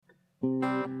Busy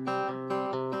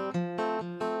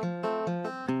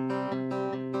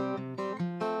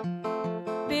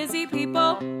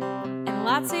people and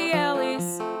lots of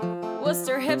yellies,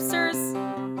 Worcester hipsters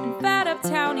and fed up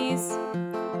townies.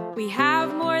 We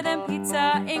have more than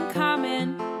pizza in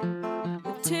common,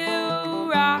 with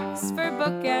two rocks for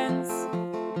bookends.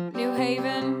 New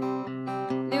Haven,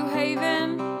 New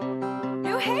Haven,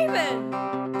 New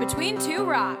Haven, between two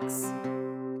rocks.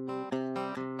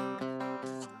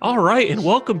 All right, and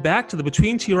welcome back to the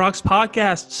Between Two Rocks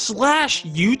podcast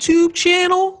 / YouTube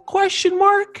channel, ?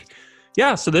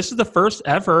 Yeah, so this is the first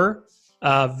ever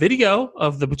video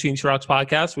of the Between Two Rocks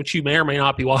podcast, which you may or may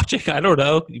not be watching. I don't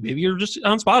know. Maybe you're just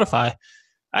on Spotify.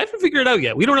 I haven't figured it out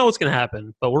yet. We don't know what's going to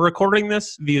happen, but we're recording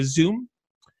this via Zoom,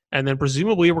 and then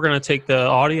presumably we're going to take the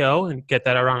audio and get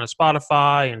that around on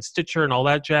Spotify and Stitcher and all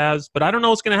that jazz, but I don't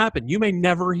know what's going to happen. You may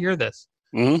never hear this.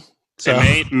 Mm-hmm. So.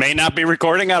 It may not be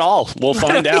recording at all. We'll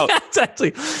find out. Yeah, exactly.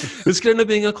 This could end up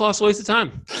being a colossal waste of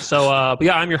time. So, but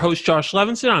yeah, I'm your host, Josh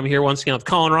Levinson. I'm here once again with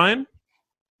Colin Ryan.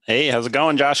 Hey, how's it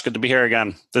going, Josh? Good to be here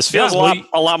again. This feels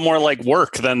a lot more like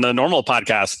work than the normal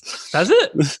podcast. Does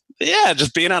it? Yeah,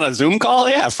 just being on a Zoom call.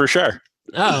 Yeah, for sure.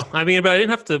 Oh, I mean, but I didn't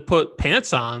have to put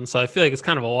pants on, so I feel like it's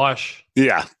kind of a wash.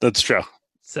 Yeah, that's true.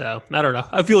 So, I don't know.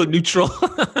 I feel neutral.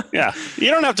 Yeah,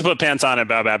 you don't have to put pants on at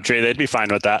Baobab Tree. They'd be fine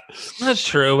with that. That's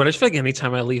true, but I just feel like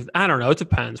anytime I leave, I don't know. It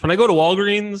depends. When I go to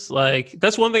Walgreens, like,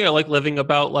 that's one thing I like living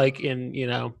about, like, in, you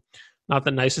know, not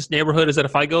the nicest neighborhood, is that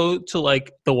if I go to,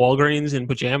 like, the Walgreens in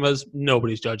pajamas,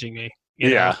 nobody's judging me.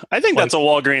 Yeah, I think that's a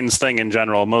Walgreens thing in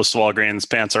general. Most Walgreens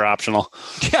pants are optional.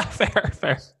 Yeah,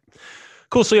 fair.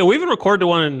 Cool. So, yeah, we haven't recorded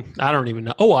one in, I don't even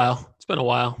know, a while. It's been a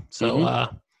while. So,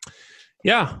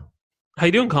 yeah. How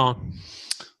you doing, Colin?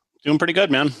 Doing pretty good,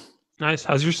 man. Nice.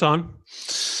 How's your son?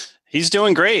 He's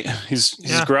doing great. He's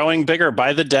growing bigger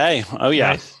by the day. Oh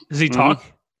yeah. Nice. Does he talk?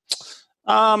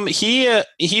 He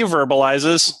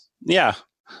verbalizes. Yeah.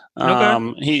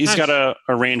 Okay. He's Nice. got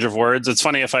a range of words. It's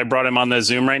funny, if I brought him on the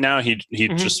Zoom right now, he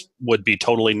just would be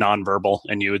totally nonverbal,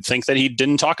 and you would think that he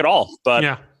didn't talk at all.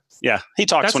 But yeah, he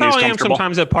talks That's when how he's I am comfortable.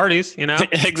 sometimes at parties, you know?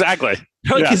 Exactly.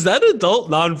 Like, is that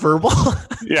adult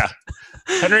nonverbal? Yeah.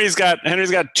 Henry's got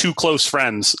two close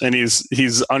friends, and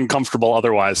he's uncomfortable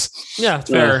otherwise. Yeah,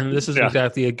 it's fair. And this is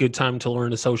exactly a good time to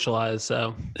learn to socialize.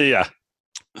 So yeah,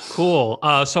 cool.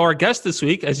 So our guest this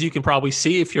week, as you can probably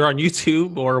see if you're on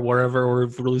YouTube or wherever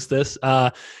we've released this,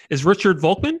 is Richard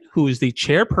Volkman, who is the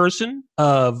chairperson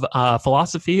of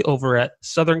philosophy over at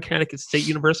Southern Connecticut State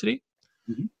University.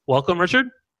 Mm-hmm. Welcome, Richard.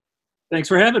 Thanks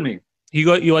for having me.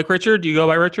 You like Richard? Do you go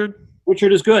by Richard?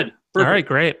 Richard is good. Perfect. All right,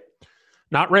 great.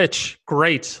 Not Rich.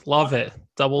 Great. Love it.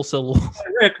 Double syllable.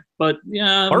 Rick, but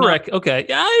yeah. Or Rick. Okay.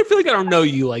 Yeah, I feel like I don't know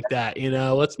you like that, you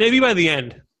know. Let's maybe by the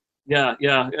end. Yeah.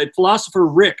 Philosopher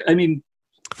Rick. I mean,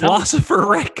 Philosopher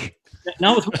Rick.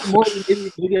 Now with more,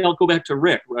 maybe I'll go back to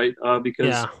Rick, right?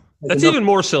 Because that's even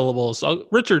more syllables.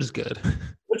 Richard's good.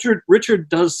 Richard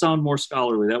does sound more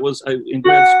scholarly. That was in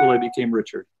grad school. I became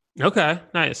Richard. Okay,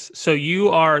 nice. So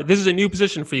this is a new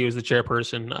position for you as the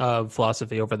chairperson of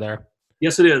philosophy over there.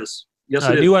 Yes, it is. Yes,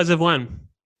 it is. New as of when?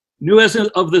 New as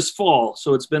of this fall.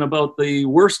 So it's been about the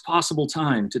worst possible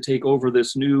time to take over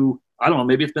this new, I don't know,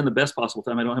 maybe it's been the best possible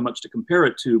time. I don't have much to compare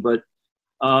it to, but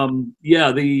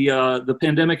the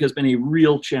pandemic has been a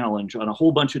real challenge on a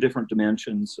whole bunch of different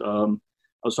dimensions. I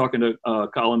was talking to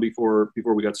Colin before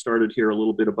we got started here a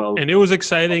little bit about... And it was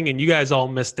exciting, and you guys all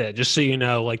missed it, just so you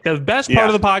know. Like, the best part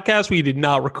of the podcast, we did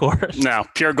not record. No,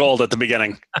 pure gold at the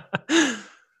beginning.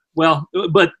 Well,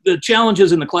 but the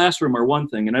challenges in the classroom are one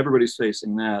thing, and everybody's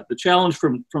facing that. The challenge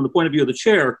from the point of view of the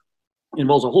chair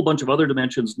involves a whole bunch of other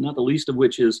dimensions, not the least of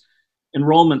which is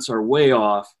enrollments are way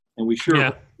off, and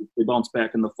they bounce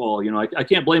back in the fall. You know, I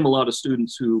can't blame a lot of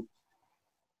students who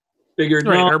figured,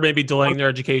 or maybe delaying their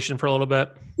education for a little bit.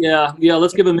 Yeah,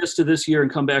 let's give a miss to this year and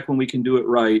come back when we can do it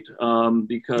right,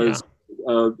 because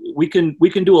we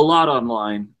can do a lot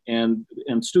online, and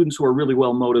students who are really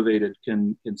well motivated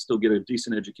can still get a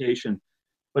decent education.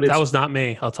 But that was not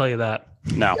me, I'll tell you that.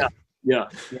 No. Yeah.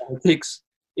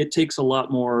 It takes a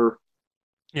lot more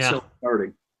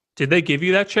self-starting. Did they give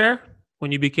you that chair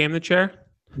when you became the chair?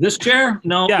 This chair?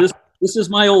 No. Yeah. This is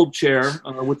my old chair.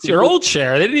 It's your old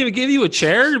chair. They didn't even give you a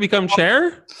chair to become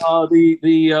chair?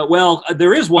 Well,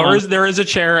 there is one. Or there is a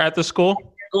chair at the school?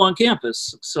 On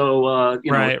campus. So,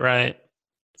 Right.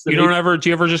 Do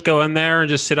you ever just go in there and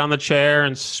just sit on the chair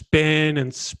and spin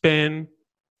and spin?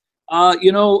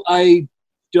 I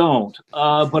don't.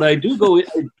 But I do go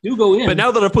in. But now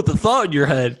that I put the thought in your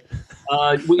head.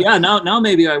 Now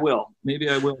maybe I will. Maybe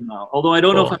I will now. Although I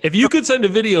don't know if you could send a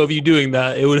video of you doing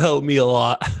that, it would help me a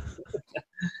lot.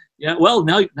 Yeah. Well,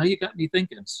 now you got me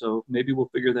thinking. So maybe we'll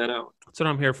figure that out. That's what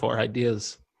I'm here for.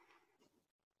 Ideas.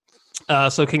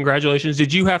 So congratulations.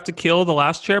 Did you have to kill the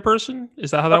last chairperson?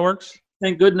 Is that how that works?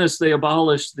 Thank goodness they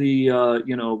abolished the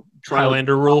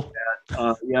Highlander rule.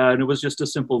 Yeah, and it was just a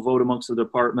simple vote amongst the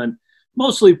department,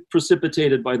 mostly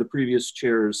precipitated by the previous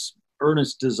chair's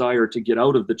earnest desire to get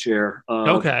out of the chair.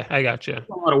 Okay, I got you.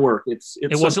 A lot of work. It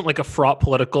wasn't like a fraught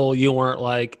political. You weren't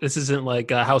like, this isn't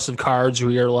like a House of Cards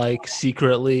where you're like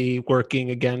secretly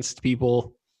working against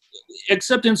people.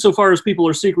 Except insofar as people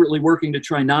are secretly working to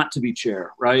try not to be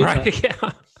chair, right? Right.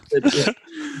 Yeah.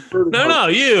 No,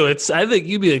 you. I think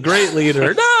you'd be a great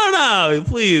leader. No,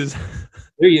 please.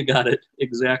 There you got it.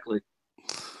 Exactly.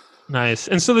 Nice.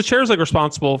 And so the chair is like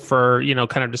responsible for,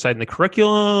 kind of deciding the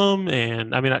curriculum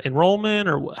and enrollment,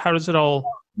 or how does it all?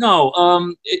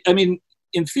 No,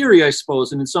 in theory, I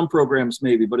suppose, and in some programs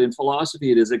maybe, but in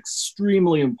philosophy, it is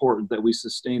extremely important that we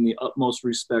sustain the utmost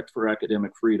respect for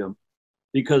academic freedom,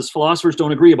 because philosophers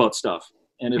don't agree about stuff.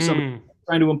 And if someone's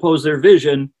trying to impose their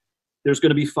vision, there's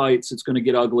going to be fights. It's going to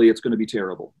get ugly. It's going to be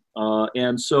terrible.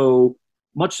 And so,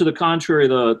 much to the contrary,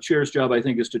 the chair's job, I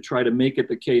think, is to try to make it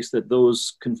the case that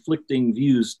those conflicting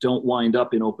views don't wind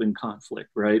up in open conflict,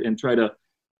 right? And try to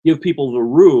give people the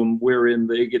room wherein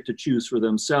they get to choose for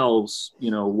themselves,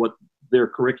 what their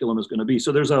curriculum is going to be.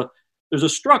 So there's a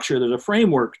structure, there's a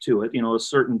framework to it, a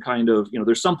certain kind of,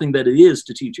 there's something that it is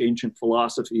to teach ancient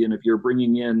philosophy. And if you're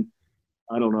bringing in,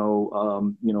 I don't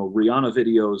know, Rihanna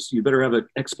videos, you better have an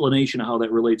explanation of how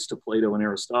that relates to Plato and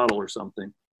Aristotle or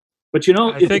something. But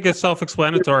I think it's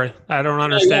self-explanatory. I don't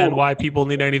understand why people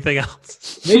need anything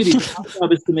else. Maybe our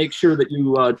job is to make sure that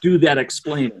you do that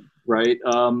explaining, right?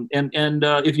 And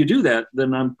if you do that,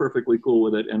 then I'm perfectly cool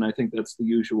with it. And I think that's the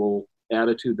usual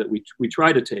attitude that we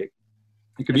try to take.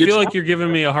 I feel like you're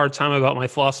giving me a hard time about my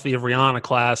philosophy of Rihanna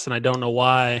class, and I don't know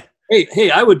why.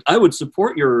 Hey, I would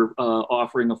support your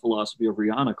offering a philosophy of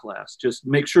Rihanna class. Just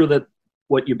make sure that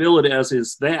what you bill it as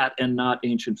is that and not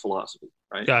ancient philosophy,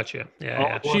 right? Gotcha.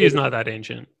 Yeah. She is not that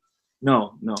ancient.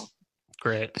 No.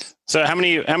 Great. So how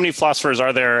many philosophers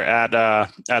are there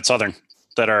at Southern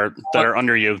that are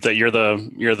under you, that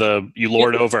you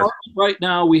lord over? Right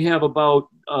now we have about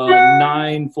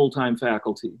 9 full-time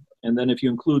faculty. And then if you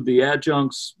include the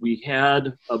adjuncts, we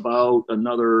had about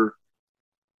another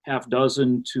half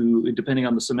dozen to, depending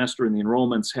on the semester and the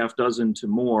enrollments, half dozen to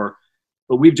more.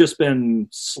 But we've just been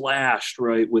slashed,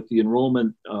 right, with the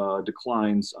enrollment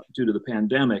declines due to the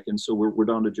pandemic. And so we're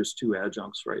down to just 2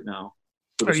 adjuncts right now.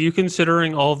 Are you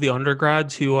considering all of the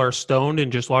undergrads who are stoned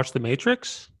and just watch The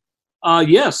Matrix?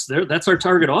 Yes, that's our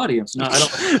target audience. No, I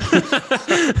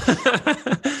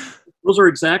don't. Those are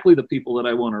exactly the people that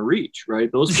I want to reach,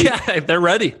 right? Those people, they're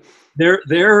ready.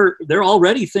 They're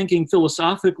already thinking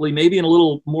philosophically, maybe in a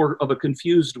little more of a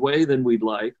confused way than we'd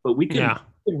like, but we can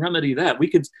remedy that.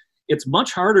 It's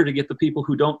much harder to get the people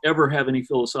who don't ever have any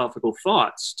philosophical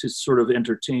thoughts to sort of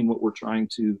entertain what we're trying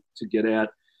to get at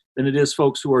than it is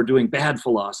folks who are doing bad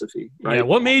philosophy, right? Yeah.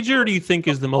 What major do you think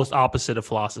is the most opposite of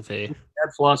philosophy?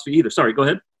 Bad philosophy either. Sorry, go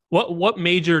ahead. What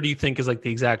major do you think is like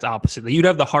the exact opposite, that you'd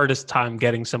have the hardest time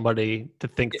getting somebody to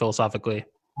think philosophically?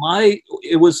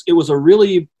 It was a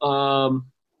really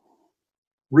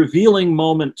revealing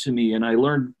moment to me, and I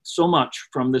learned so much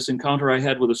from this encounter I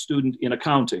had with a student in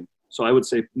accounting. So I would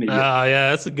say maybe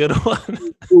that's a good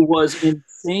one. Who was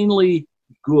insanely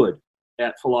good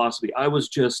at philosophy. I was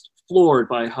just floored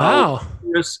by how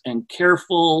serious and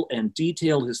careful and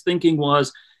detailed his thinking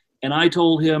was. And I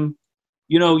told him,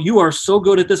 you are so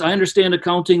good at this. I understand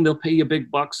accounting, they'll pay you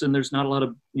big bucks and there's not a lot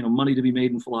of, money to be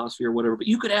made in philosophy or whatever, but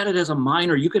you could add it as a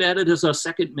minor, you could add it as a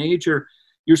second major.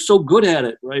 You're so good at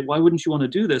it, right? Why wouldn't you want to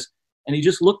do this? And he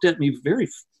just looked at me, very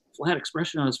flat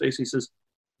expression on his face. He says,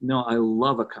 no, I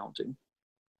love accounting.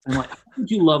 I'm like, how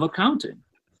could you love accounting?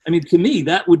 I mean, to me,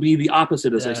 that would be the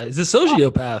opposite. As I said. He's a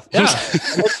sociopath.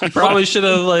 Yeah. Probably should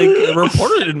have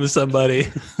reported him to somebody.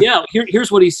 Yeah.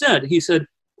 Here's what he said. He said,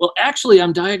 well, actually,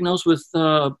 I'm diagnosed with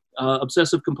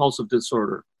obsessive compulsive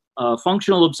disorder,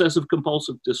 functional obsessive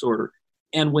compulsive disorder.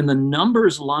 And when the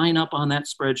numbers line up on that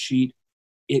spreadsheet,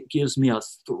 it gives me a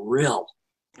thrill.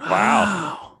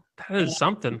 Wow. That is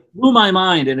something. It blew my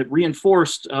mind, and it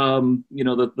reinforced,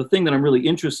 the thing that I'm really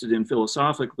interested in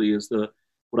philosophically is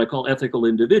what I call ethical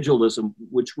individualism,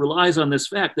 which relies on this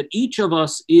fact that each of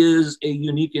us is a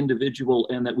unique individual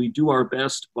and that we do our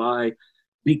best by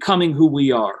becoming who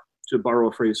we are, to borrow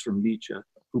a phrase from Nietzsche,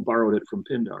 who borrowed it from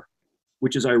Pindar,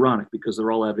 which is ironic because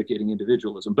they're all advocating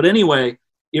individualism. But anyway,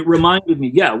 it reminded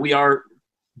me, we are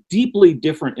deeply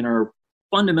different in our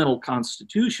fundamental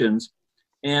constitutions,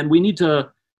 and we need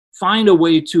to find a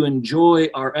way to enjoy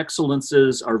our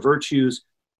excellences, our virtues,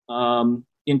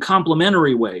 in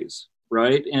complementary ways,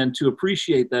 right? And to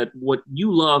appreciate that what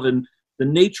you love and the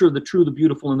nature of the true, the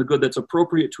beautiful, and the good that's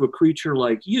appropriate to a creature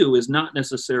like you is not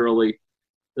necessarily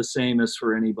the same as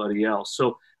for anybody else.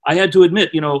 So I had to admit,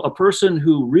 a person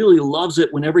who really loves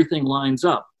it when everything lines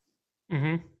up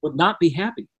would not be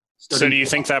happy. So do you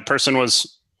think that person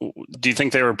do you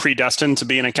think they were predestined to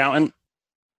be an accountant?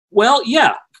 Well,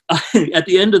 yeah. At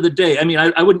the end of the day, I mean,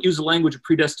 I wouldn't use the language of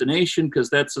predestination because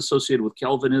that's associated with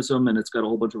Calvinism and it's got a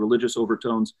whole bunch of religious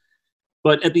overtones.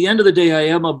 But at the end of the day,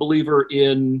 I am a believer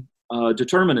in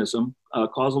determinism,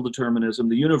 causal determinism.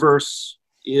 The universe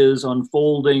is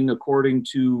unfolding according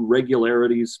to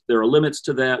regularities. There are limits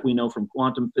to that, we know from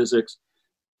quantum physics.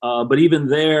 But even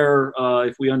there,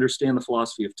 if we understand the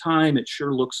philosophy of time, it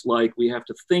sure looks like we have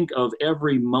to think of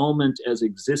every moment as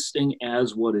existing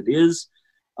as what it is.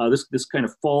 This kind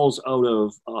of falls out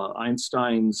of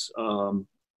Einstein's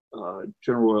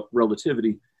general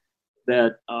relativity,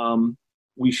 that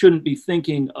we shouldn't be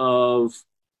thinking of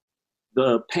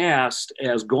the past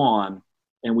as gone,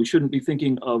 and we shouldn't be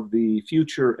thinking of the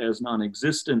future as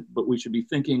non-existent, but we should be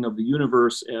thinking of the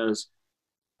universe as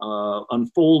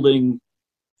unfolding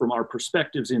from our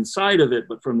perspectives inside of it,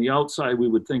 but from the outside, we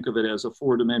would think of it as a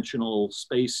four-dimensional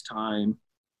space-time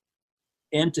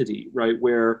entity, right?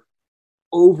 Where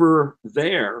over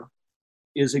there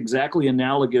is exactly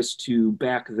analogous to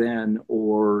back then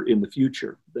or in the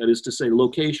future. That is to say,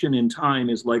 location in time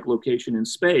is like location in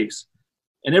space.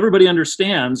 And everybody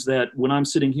understands that when I'm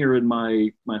sitting here in my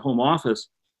home office,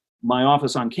 my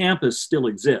office on campus still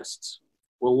exists.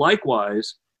 Well,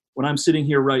 likewise, when I'm sitting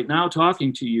here right now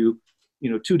talking to you,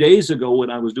 2 days ago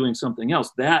when I was doing something else,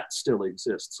 that still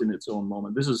exists in its own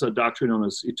moment. This is a doctrine known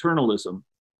as eternalism.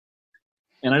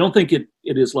 And I don't think it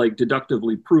is like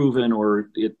deductively proven or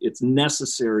it's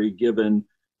necessary given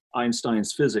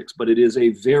Einstein's physics, but it is a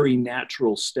very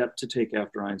natural step to take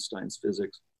after Einstein's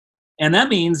physics. And that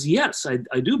means, yes,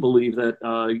 I do believe that,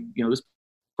 this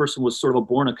person was sort of a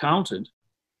born accountant.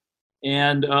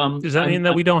 And does that mean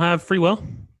that we don't have free will?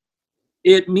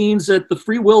 It means that the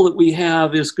free will that we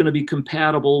have is going to be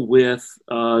compatible with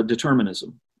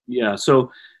determinism. Yeah.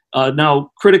 So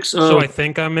now critics. So I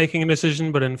think I'm making a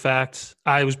decision, but in fact,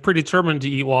 I was predetermined to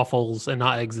eat waffles and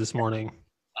not eggs this morning.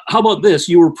 How about this?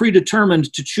 You were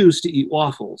predetermined to choose to eat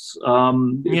waffles.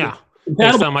 Yeah.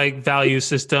 Based on my value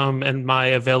system and my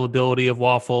availability of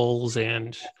waffles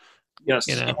and yes.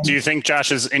 Do you think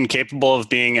Josh is incapable of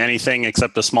being anything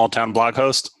except a small town blog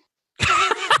host?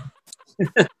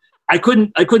 I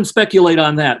couldn't speculate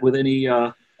on that with any.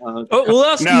 We'll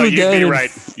ask you again.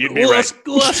 You'd be right.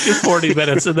 We'll ask you 40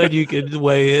 minutes, and then you can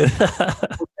weigh in.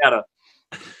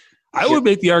 I would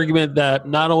make the argument that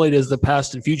not only does the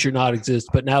past and future not exist,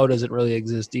 but now it doesn't really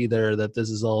exist either. That this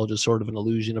is all just sort of an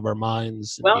illusion of our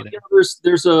minds. Well,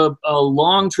 there's a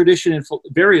long tradition in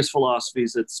various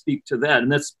philosophies that speak to that,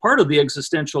 and that's part of the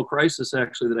existential crisis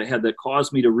actually that I had that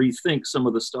caused me to rethink some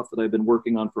of the stuff that I've been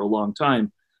working on for a long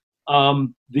time.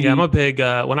 I'm a big,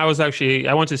 when I went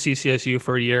to CCSU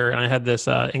for a year and I had this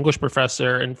English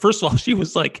professor, and first of all, she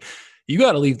was like, you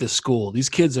got to leave this school. These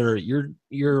kids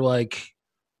you're like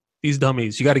these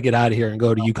dummies. You got to get out of here and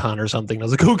go to UConn or something. I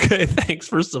was like, okay, thanks.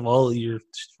 First of all, you're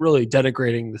really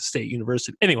denigrating the state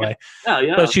university. Anyway,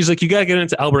 yeah. But she's like, you got to get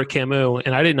into Albert Camus.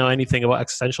 And I didn't know anything about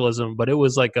existentialism, but it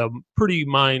was like a pretty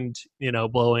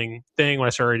blowing thing when I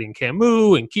started reading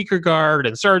Camus and Kierkegaard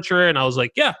and Sartre. And I was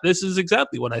like, yeah, this is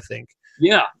exactly what I think.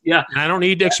 Yeah. And I don't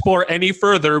need to explore any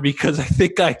further because I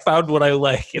think I found what I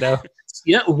like,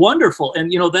 Yeah, wonderful.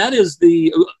 And, that is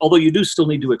although you do still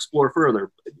need to explore further.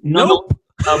 Nope.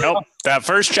 Nope. That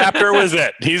first chapter was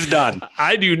it. He's done.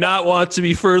 I do not want to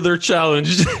be further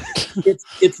challenged.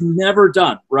 It's never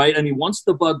done, right? I mean, once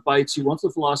the bug bites you, once the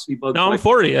philosophy bug bites you. No, I'm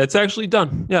 40. It's actually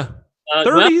done. Yeah.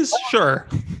 30s, sure.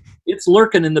 It's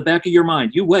lurking in the back of your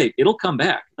mind. You wait. It'll come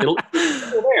back. It'll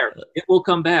there. It will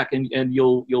come back, and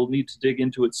you'll need to dig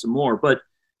into it some more. But,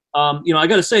 I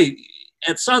got to say,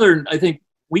 at Southern, I think,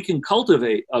 we can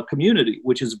cultivate a community,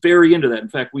 which is very into that. In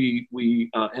fact, we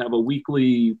have a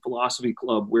weekly philosophy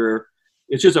club where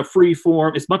it's just a free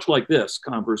form. It's much like this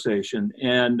conversation.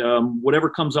 And whatever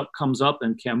comes up.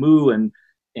 And Camus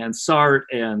and Sartre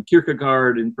and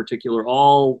Kierkegaard in particular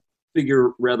all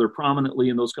figure rather prominently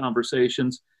in those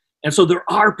conversations. And so there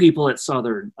are people at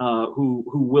Southern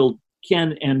who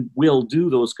can and will do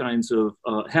those kinds of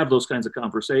have those kinds of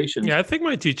conversations. Yeah, I think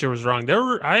my teacher was wrong.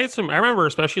 I remember,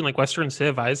 especially in like Western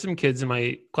Civ, I had some kids in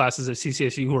my classes at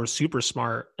CCSU who were super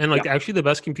smart, and actually the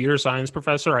best computer science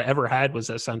professor I ever had was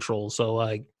at Central. So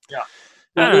I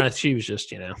don't know, she was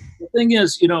just The thing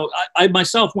is, I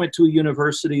myself went to a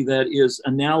university that is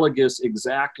analogous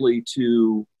exactly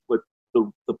to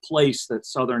the place that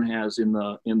Southern has in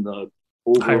the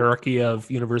overall hierarchy of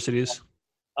universities.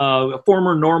 A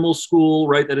former normal school,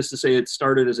 right? That is to say, it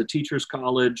started as a teacher's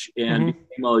college and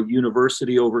became a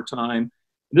university over time.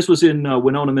 And this was in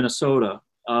Winona, Minnesota.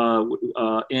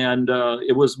 And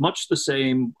it was much the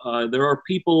same. There are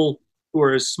people who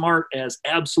are as smart as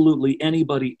absolutely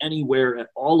anybody anywhere at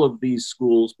all of these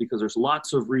schools, because there's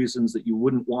lots of reasons that you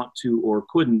wouldn't want to or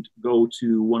couldn't go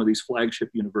to one of these flagship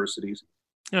universities.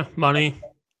 Yeah, money,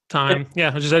 time,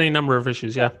 just any number of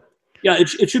issues, yeah. Yeah,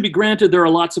 it should be granted there are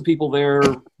lots of people there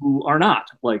who are not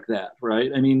like that,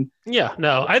 right? I mean... Yeah,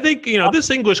 no, I think,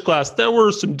 this English class, there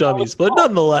were some dummies, but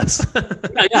nonetheless.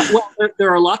 Yeah. Well,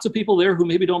 there are lots of people there who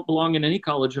maybe don't belong in any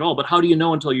college at all, but how do you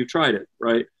know until you've tried it,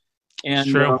 right? And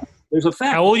true. There's a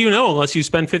fact. How will you know unless you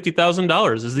spend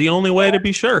 $50,000 is the only way to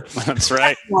be sure. That's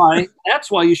right. That's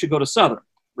why you should go to Southern,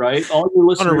 right? All your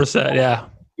listeners... 100%, yeah.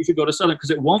 You should go to Southern because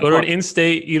it won't... Go to an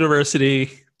in-state university...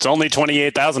 It's only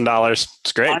 $28,000.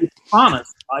 It's great. I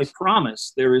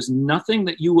promise there is nothing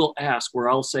that you will ask where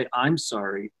I'll say, I'm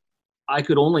sorry. I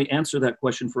could only answer that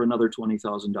question for another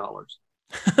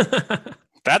 $20,000.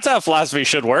 That's how philosophy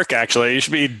should work, actually. You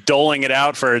should be doling it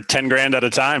out for 10 grand at a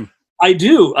time. I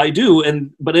do.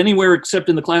 But anywhere except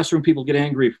in the classroom, people get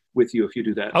angry with you if you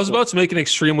do that. I was about to make an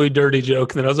extremely dirty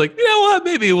joke, and then I was like, you know what?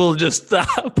 Maybe we'll just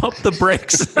pump the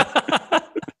brakes.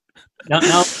 Now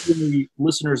in the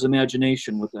listener's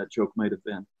imagination what that joke might have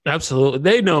been. Absolutely.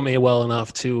 They know me well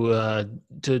enough to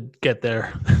get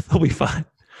there. They'll be fine.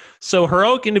 So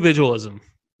heroic individualism,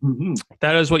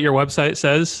 that is what your website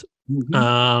says.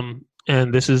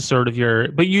 And this is sort of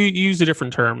but you use a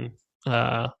different term.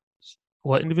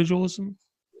 What individualism?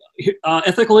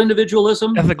 Ethical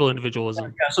individualism. Ethical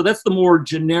individualism. Yeah, so that's the more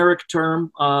generic term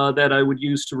that I would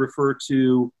use to refer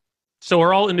to. So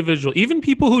we're all individual. Even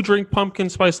people who drink pumpkin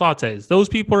spice lattes, those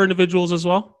people are individuals as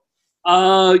well?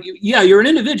 Yeah, you're an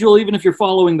individual even if you're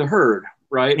following the herd,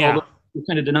 right? Yeah. Although you're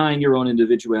kind of denying your own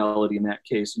individuality in that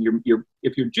case. And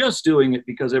if you're just doing it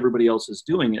because everybody else is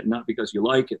doing it, not because you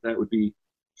like it, that would be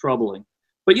troubling.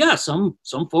 But yeah, some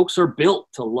folks are built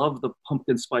to love the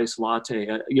pumpkin spice latte.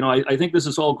 I think this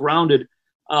is all grounded.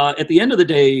 At the end of the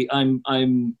day,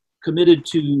 I'm committed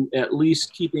to at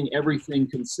least keeping everything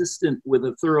consistent with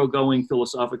a thoroughgoing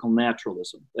philosophical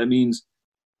naturalism. That means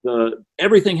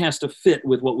everything has to fit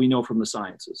with what we know from the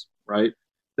sciences, right?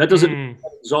 That doesn't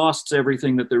exhaust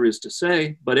everything that there is to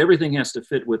say, but everything has to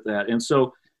fit with that. And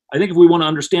so I think if we want to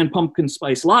understand pumpkin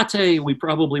spice latte, we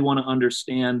probably want to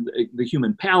understand the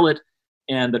human palate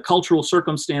and the cultural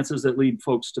circumstances that lead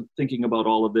folks to thinking about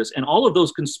all of this. And all of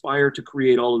those conspire to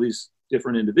create all of these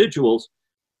different individuals.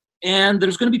 And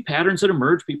there's going to be patterns that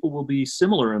emerge. People will be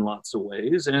similar in lots of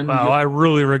ways. And wow, I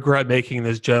really regret making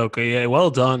this joke. Yeah, well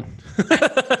done.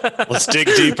 Let's dig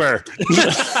deeper.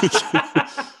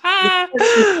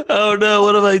 Oh no,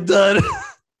 what have I done?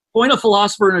 Point a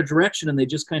philosopher in a direction and they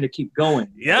just kind of keep going.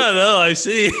 Yeah, no, I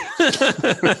see.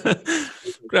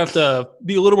 Gonna have to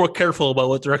be a little more careful about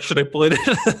what direction I point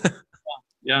it.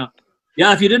 Yeah.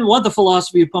 Yeah, if you didn't want the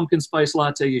philosophy of pumpkin spice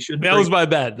latte, you shouldn't. That was my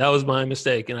bad. That was my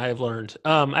mistake, and I have learned.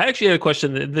 I actually had a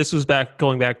question. This was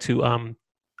going back to.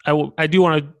 I do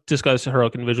want to discuss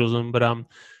heroic individualism, but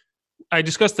I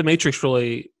discussed the Matrix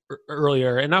really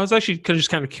earlier, and I was actually just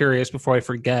kind of curious before I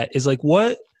forget. Is like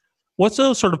what's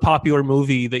a sort of popular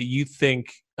movie that you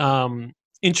think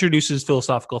introduces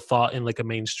philosophical thought in like a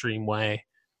mainstream way,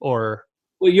 or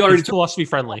you already philosophy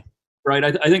friendly? Right.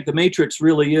 I think the Matrix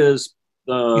really is.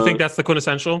 You think that's the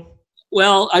quintessential?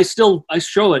 Well, I show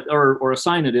it or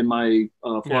assign it in my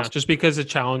just because it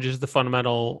challenges the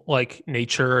fundamental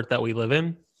nature that we live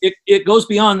in. It goes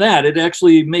beyond that. It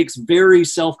actually makes very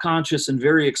self-conscious and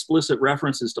very explicit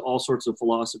references to all sorts of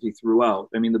philosophy throughout.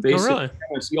 I mean, the basic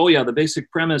premise, the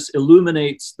basic premise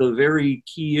illuminates the very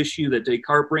key issue that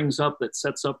Descartes brings up that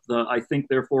sets up the I think,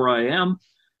 therefore I am.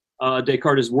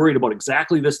 Descartes is worried about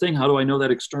exactly this thing. How do I know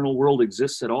that external world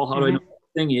exists at all? How do I know what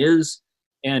the thing is?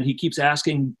 And he keeps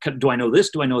asking, do I know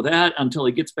this? Do I know that? Until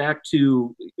he gets back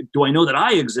to, do I know that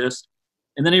I exist?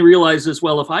 And then he realizes,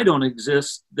 well, if I don't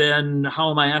exist, then how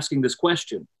am I asking this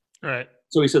question? Right.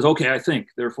 So he says, okay, I think,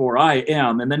 therefore I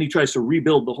am. And then he tries to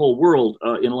rebuild the whole world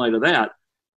in light of that.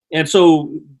 And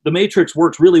so the Matrix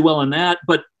works really well in that.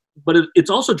 But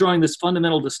it's also drawing this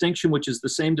fundamental distinction, which is the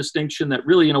same distinction that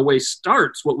really, in a way,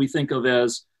 starts what we think of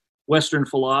as Western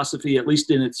philosophy, at least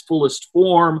in its fullest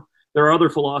form. There are other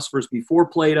philosophers before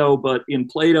Plato, but in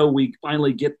Plato, we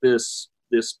finally get this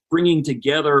bringing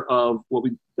together of what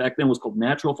we back then was called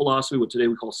natural philosophy, what today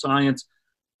we call science,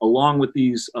 along with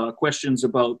these questions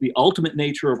about the ultimate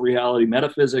nature of reality,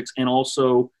 metaphysics, and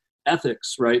also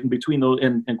ethics, right? And between those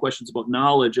and questions about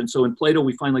knowledge. And so in Plato,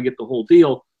 we finally get the whole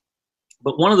deal.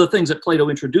 But one of the things that Plato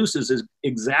introduces is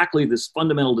exactly this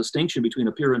fundamental distinction between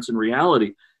appearance and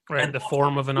reality. Right, and the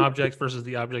form of an object versus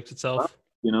the object itself.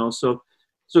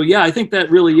 So yeah, I think that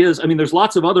really is. I mean, there's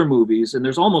lots of other movies, and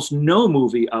there's almost no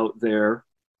movie out there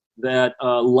that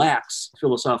lacks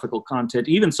philosophical content,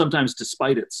 even sometimes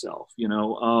despite itself.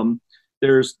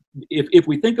 There's if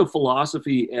we think of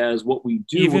philosophy as what we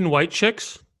do, even white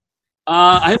chicks.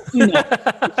 I haven't seen that.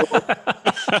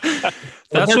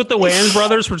 That's what the Wayans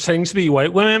brothers were saying to be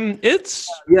white women. It's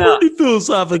pretty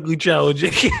philosophically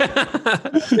challenging.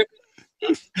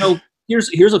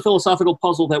 Here's a philosophical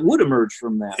puzzle that would emerge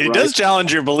from that. It does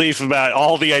challenge your belief about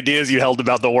all the ideas you held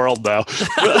about the world, though.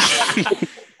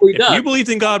 If you believed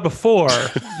in God before,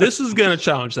 this is going to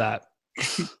challenge that.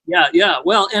 Yeah.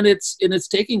 Well, and it's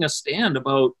taking a stand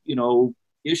about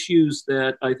issues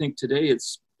that I think today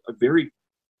it's a very,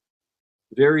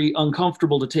 very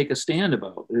uncomfortable to take a stand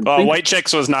about. White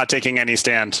Chicks was not taking any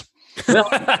stand. Well,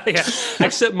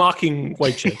 except mocking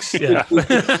white chicks. Yeah.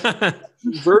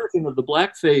 Version of the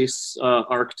blackface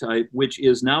archetype, which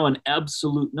is now an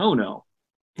absolute no-no.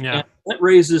 Yeah. And that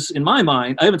raises, in my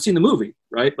mind, I haven't seen the movie,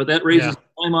 right? But that raises in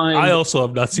my mind. I also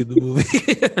have not seen the movie.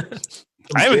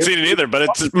 I haven't seen it either, but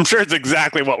I'm sure it's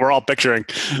exactly what we're all picturing.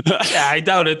 Yeah, I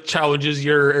doubt it challenges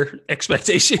your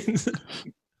expectations.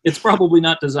 It's probably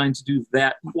not designed to do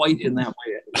that quite in that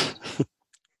way.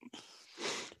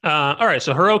 All right,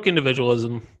 so heroic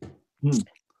individualism.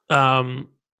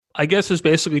 I guess is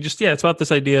basically just it's about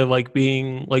this idea of like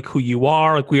being like who you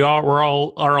are, like we're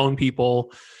all our own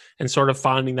people, and sort of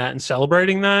finding that and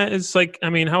celebrating that. Is like, I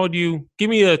mean, how would you give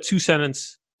me a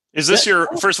 2-sentence? Is this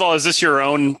first of all, is this your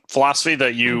own philosophy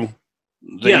that you've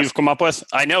come up with?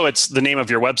 I know it's the name of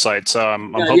your website, so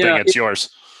I'm hoping it's yours.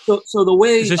 So the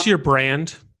way is this your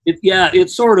brand? It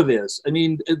sort of is. I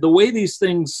mean, the way these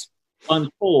things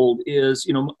unfold is,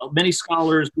 many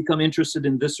scholars become interested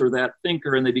in this or that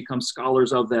thinker, and they become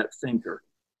scholars of that thinker.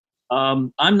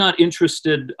 I'm not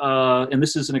interested, and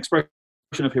this is an expression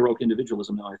of heroic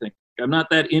individualism now, I think. I'm not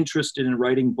that interested in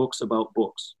writing books about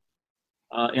books.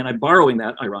 And I'm borrowing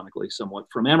that, ironically, somewhat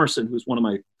from Emerson, who's one of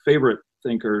my favorite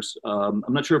thinkers. I'm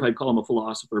not sure if I'd call him a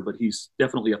philosopher, but he's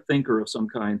definitely a thinker of some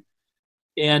kind.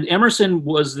 And Emerson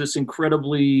was this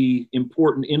incredibly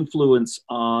important influence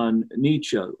on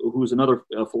Nietzsche, who's another,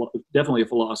 definitely a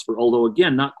philosopher, although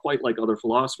again, not quite like other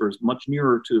philosophers, much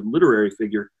nearer to a literary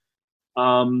figure.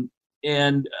 But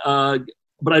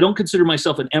I don't consider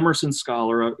myself an Emerson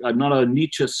scholar. I'm not a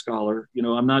Nietzsche scholar.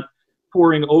 I'm not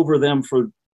poring over them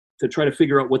to try to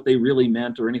figure out what they really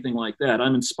meant or anything like that.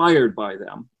 I'm inspired by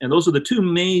them. And those are the two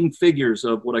main figures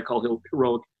of what I call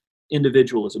heroic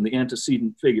individualism, the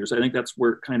antecedent figures. I think that's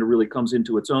where it kind of really comes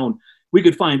into its own. We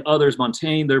could find others,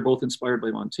 Montaigne, they're both inspired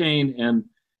by Montaigne. And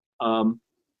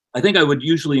I think I would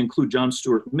usually include John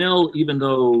Stuart Mill, even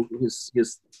though his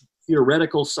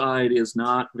theoretical side is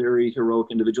not very heroic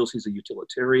individuals. He's a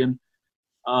utilitarian.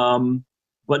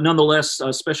 But nonetheless,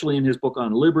 especially in his book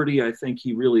on liberty, I think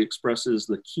he really expresses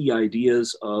the key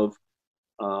ideas of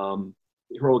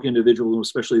heroic individualism,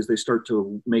 especially as they start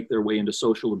to make their way into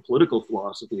social and political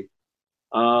philosophy.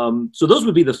 So those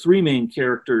would be the three main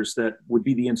characters that would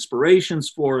be the inspirations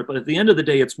for it. But at the end of the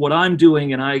day, it's what I'm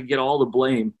doing, and I get all the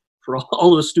blame for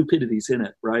all the stupidities in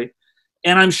it, right?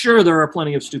 And I'm sure there are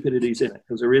plenty of stupidities in it,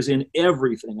 because there is in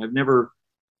everything. I've never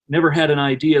had an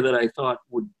idea that I thought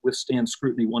would withstand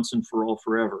scrutiny once and for all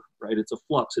forever, right? It's a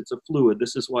flux, it's a fluid.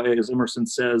 This is why, as Emerson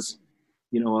says,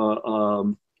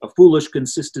 a foolish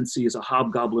consistency is a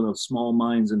hobgoblin of small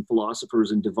minds and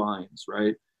philosophers and divines,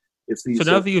 right? It's these. So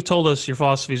now that you've told us your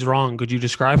philosophy is wrong, could you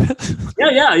describe it?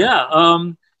 Yeah.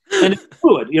 And it's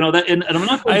fluid, and I'm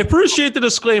not. I appreciate the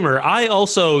disclaimer. I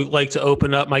also like to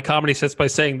open up my comedy sets by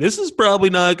saying this is probably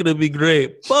not going to be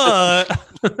great, but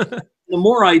the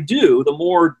more I do, the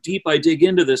more deep I dig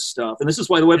into this stuff, and this is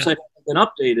why the website hasn't been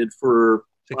updated for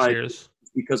 6 years,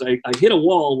 because I hit a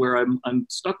wall where I'm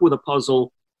stuck with a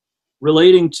puzzle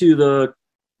relating to the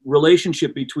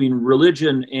relationship between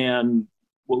religion and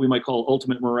what we might call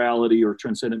ultimate morality or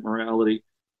transcendent morality.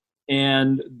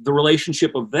 And the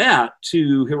relationship of that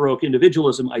to heroic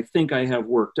individualism, I think I have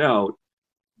worked out.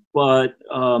 But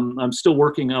I'm still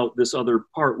working out this other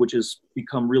part, which has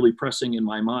become really pressing in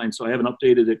my mind. So I haven't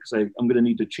updated it because I'm going to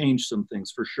need to change some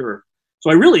things for sure. So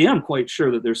I really am quite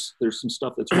sure that there's some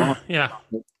stuff that's wrong. Yeah.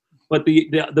 But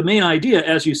the main idea,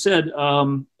 as you said,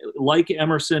 like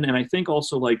Emerson, and I think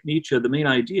also like Nietzsche, the main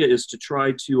idea is to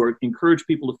try to encourage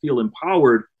people to feel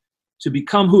empowered to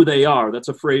become who they are. That's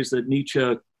a phrase that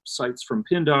Nietzsche cites from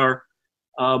Pindar.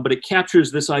 but it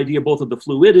captures this idea both of the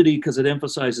fluidity, because it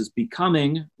emphasizes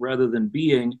becoming rather than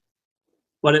being,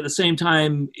 but at the same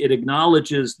time, it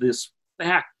acknowledges this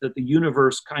fact that the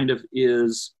universe kind of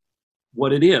is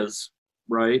what it is,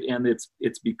 right? And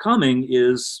its becoming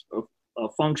is a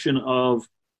function of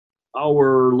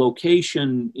our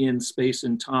location in space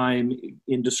and time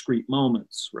in discrete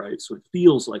moments, right? So it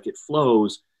feels like it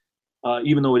flows,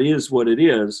 even though it is what it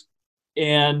is.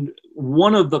 And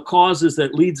one of the causes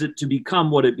that leads it to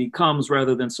become what it becomes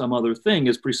rather than some other thing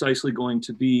is precisely going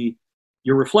to be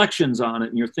your reflections on it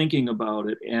and your thinking about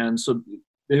it. And so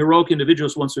the heroic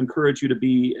individualist wants to encourage you to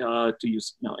be, to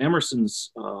use now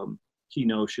Emerson's key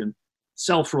notion,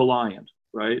 self-reliant,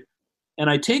 right? And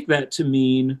I take that to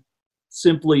mean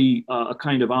simply a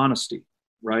kind of honesty,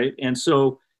 right? And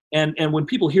so, and when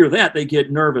people hear that, they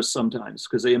get nervous sometimes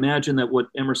because they imagine that what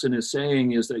Emerson is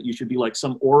saying is that you should be like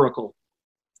some oracle.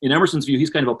 In Emerson's view,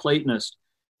 he's kind of a Platonist.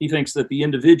 He thinks that the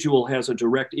individual has a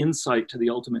direct insight to the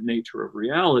ultimate nature of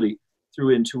reality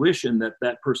through intuition that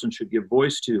that person should give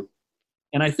voice to.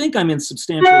 And I think I'm in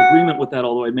substantial agreement with that,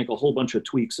 although I'd make a whole bunch of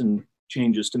tweaks and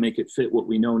changes to make it fit what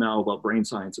we know now about brain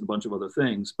science and a bunch of other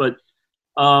things. But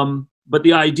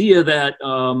the idea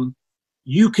that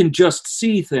you can just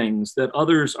see things that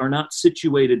others are not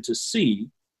situated to see,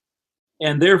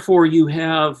 and therefore you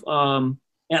have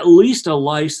at least a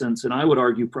license, and I would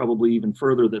argue probably even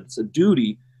further that it's a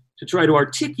duty to try to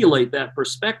articulate that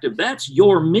perspective. That's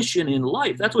your mission in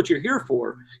life. That's what you're here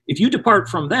for. If you depart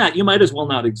from that, you might as well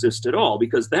not exist at all,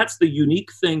 because that's the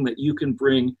unique thing that you can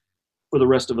bring for the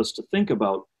rest of us to think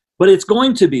about. But it's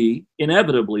going to be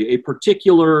inevitably a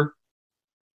particular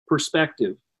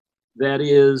perspective that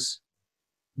is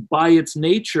by its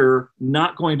nature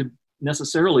not going to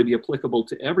necessarily be applicable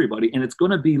to everybody, and it's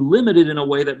going to be limited in a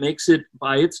way that makes it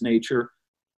by its nature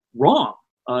wrong.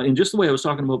 In just the way I was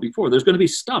talking about before, there's going to be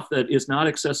stuff that is not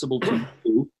accessible to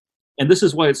you, and this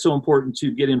is why it's so important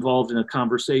to get involved in a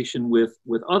conversation with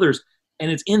others.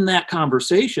 And it's in that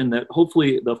conversation that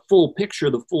hopefully the full picture,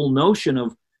 the full notion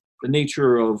of the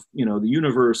nature of, you know, the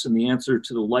universe and the answer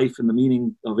to the life and the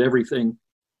meaning of everything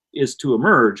is to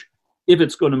emerge. If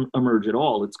it's going to emerge at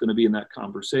all, it's going to be in that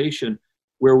conversation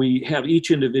where we have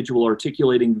each individual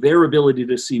articulating their ability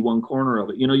to see one corner of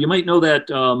it. You know, you might know that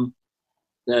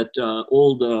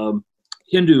old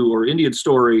Hindu or Indian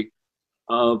story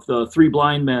of the three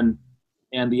blind men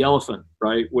and the elephant,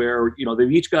 right? Where, you know,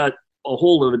 they've each got a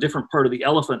hold of a different part of the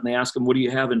elephant, and they ask them, what do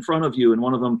you have in front of you? And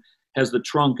one of them has the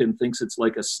trunk and thinks it's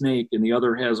like a snake, and the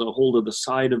other has a hold of the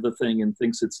side of the thing and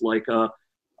thinks it's like a,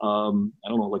 I don't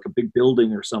know, like a big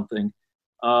building or something.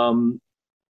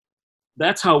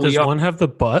 That's how Does one have the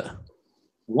butt?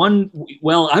 One,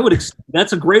 well,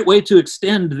 that's a great way to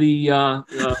extend the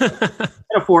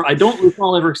metaphor. I don't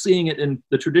recall ever seeing it in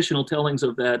the traditional tellings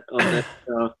of that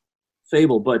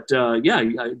fable, but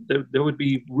there would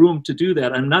be room to do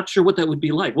that. I'm not sure what that would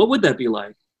be like. What would that be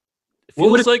like? It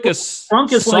feels like a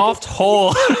soft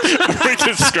hole. We're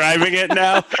describing it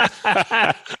now.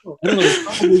 I don't know, it's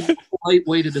probably a polite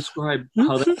way to describe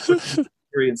how that person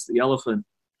experienced the elephant.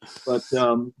 But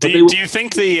do you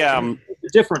think the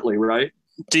differently, right?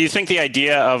 Do you think the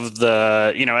idea of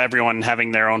the, you know, everyone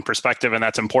having their own perspective, and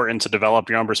that's important to develop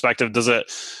your own perspective, do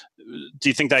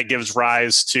you think that gives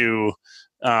rise to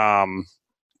kind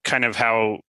of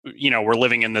how, you know, we're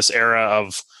living in this era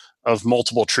of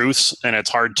multiple truths, and it's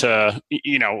hard to,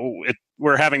 you know,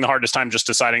 we're having the hardest time just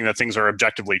deciding that things are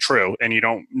objectively true, and you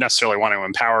don't necessarily want to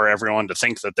empower everyone to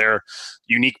think that their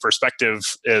unique perspective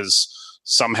is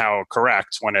somehow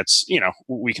correct when it's, you know,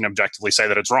 we can objectively say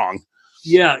that it's wrong.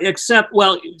 Yeah, except,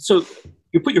 well, so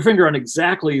you put your finger on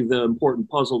exactly the important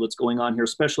puzzle that's going on here,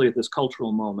 especially at this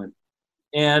cultural moment.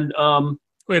 And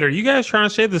wait, are you guys trying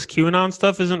to say this QAnon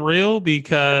stuff isn't real?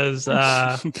 Because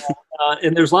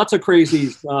and there's lots of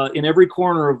crazies in every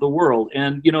corner of the world.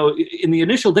 And, you know, in the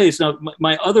initial days, now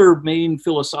my other main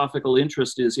philosophical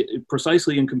interest is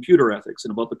precisely in computer ethics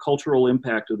and about the cultural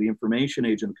impact of the information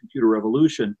age and the computer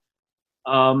revolution.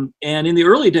 And in the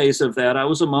early days of that, I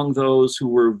was among those who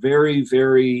were very,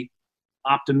 very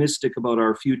optimistic about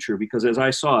our future, because as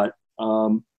I saw it,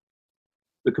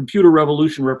 the computer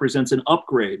revolution represents an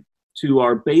upgrade to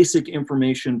our basic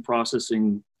information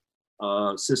processing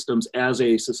systems as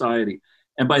a society.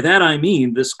 And by that, I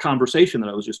mean this conversation that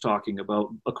I was just talking about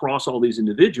across all these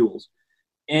individuals.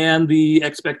 And the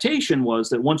expectation was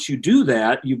that once you do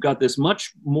that, you've got this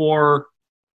much more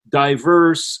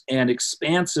diverse and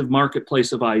expansive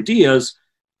marketplace of ideas.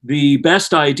 The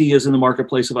best ideas in the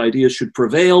marketplace of ideas should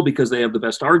prevail because they have the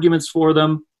best arguments for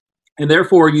them. And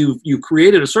therefore, you've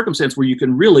created a circumstance where you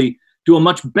can really do a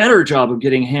much better job of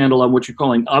getting a handle on what you're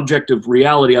calling objective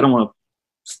reality. I don't want to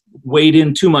wade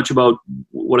in too much about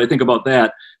what I think about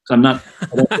that, because I'm not.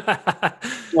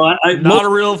 Well, not a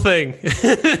real thing.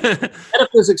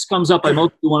 Metaphysics comes up. I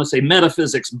mostly want to say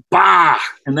metaphysics, bah,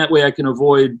 and that way I can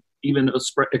avoid even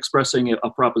expressing a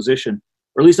proposition.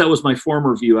 Or at least that was my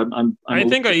former view. I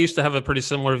think I used to have a pretty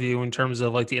similar view in terms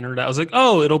of like the internet. I was like,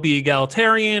 oh, it'll be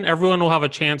egalitarian. Everyone will have a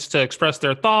chance to express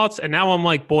their thoughts. And now I'm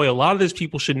like, boy, a lot of these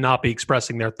people should not be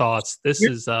expressing their thoughts. This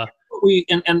is and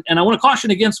I want to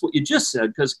caution against what you just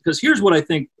said, because here's what I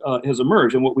think has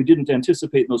emerged and what we didn't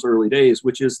anticipate in those early days,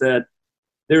 which is that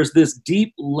there's this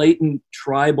deep latent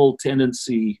tribal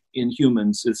tendency in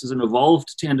humans. This is an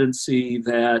evolved tendency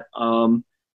that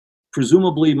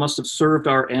presumably must have served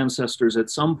our ancestors at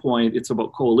some point. It's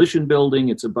about coalition building.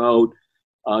 It's about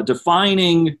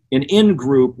defining an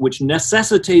in-group, which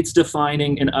necessitates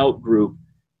defining an out-group.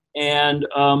 And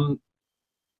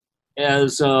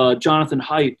as Jonathan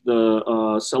Haidt,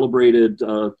 the celebrated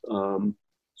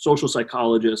social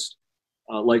psychologist,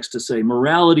 likes to say,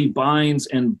 morality binds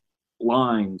and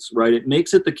blinds, right? It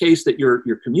makes it the case that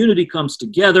your community comes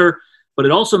together, but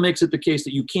it also makes it the case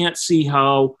that you can't see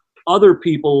how other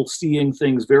people seeing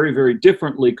things very, very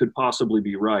differently could possibly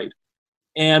be right.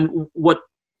 And what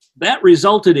that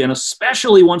resulted in,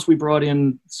 especially once we brought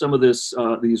in some of these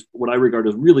what I regard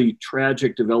as really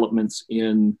tragic developments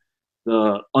in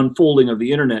the unfolding of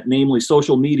the internet, namely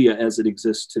social media as it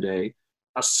exists today,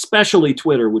 especially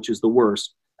Twitter, which is the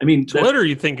worst. I mean, Twitter,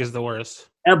 you think is the worst?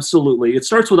 Absolutely. It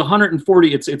starts with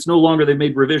 140. It's no longer, they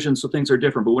made revisions, so things are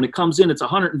different. But when it comes in, it's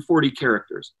 140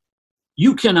 characters.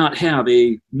 You cannot have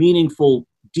a meaningful,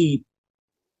 deep,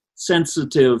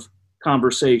 sensitive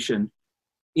conversation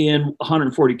in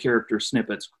 140 character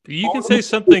snippets. You can say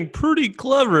something pretty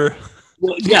clever.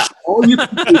 Well, yeah, all you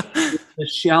can do is a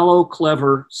shallow,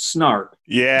 clever snark.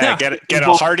 Yeah, get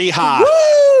a hearty ha.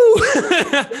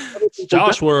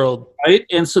 Josh World. Right?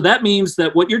 And so that means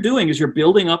that what you're doing is you're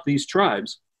building up these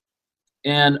tribes.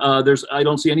 And I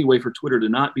don't see any way for Twitter to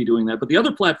not be doing that, but the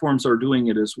other platforms are doing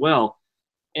it as well.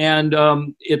 And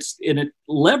it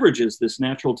leverages this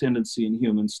natural tendency in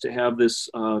humans to have this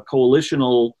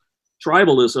coalitional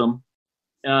tribalism,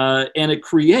 and it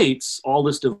creates all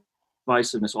this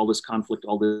divisiveness, all this conflict,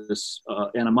 all this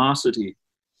animosity,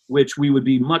 which we would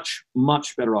be much,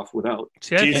 much better off without.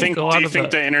 Do you think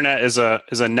the internet is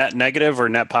a net negative or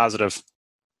net positive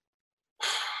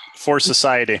for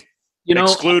society?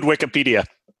 Exclude Wikipedia.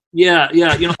 Yeah.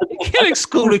 You can't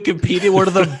exclude Wikipedia. What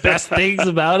are the best things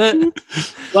about it?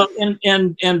 Well,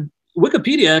 and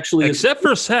Wikipedia actually, except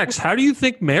for sex, how do you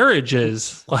think marriage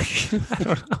is? Like, I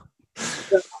don't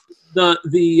know.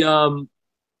 The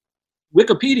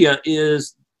Wikipedia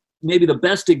is maybe the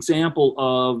best example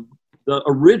of the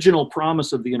original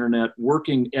promise of the internet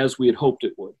working as we had hoped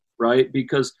it would, right?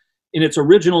 Because in its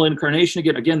original incarnation,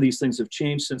 again, these things have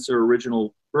changed since their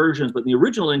original versions, but in the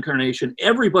original incarnation,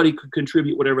 everybody could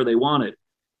contribute whatever they wanted.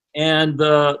 And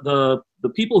the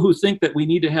people who think that we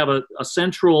need to have a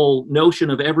central notion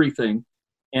of everything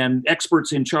and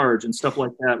experts in charge and stuff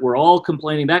like that, we're all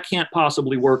complaining that can't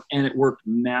possibly work, and it worked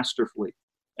masterfully.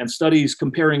 And studies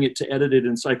comparing it to edited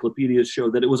encyclopedias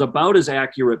show that it was about as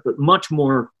accurate, but much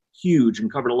more huge and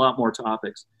covered a lot more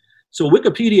topics. So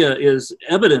Wikipedia is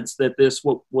evidence that this,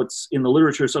 what's in the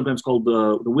literature sometimes called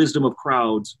the wisdom of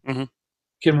crowds,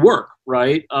 can work,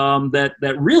 right?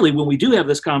 That really, when we do have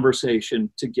this conversation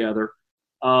together,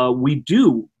 we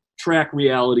do track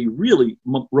reality really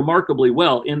remarkably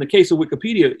well. In the case of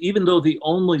Wikipedia, even though the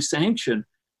only sanction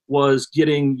was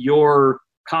getting your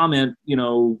comment,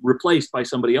 replaced by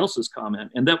somebody else's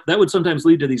comment, and that would sometimes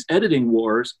lead to these editing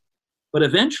wars. But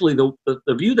eventually, the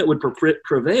view that would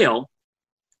prevail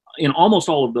in almost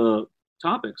all of the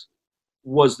topics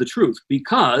was the truth,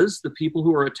 because the people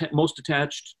who are most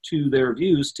attached to their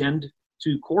views tend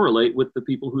to correlate with the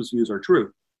people whose views are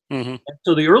true. And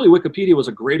so the early Wikipedia was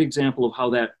a great example of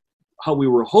how we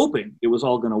were hoping it was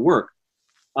all going to work.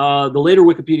 The later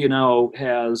Wikipedia now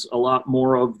has a lot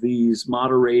more of these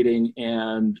moderating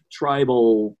and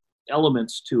tribal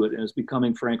elements to it, and is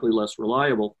becoming, frankly, less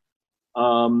reliable.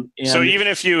 So even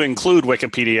if you include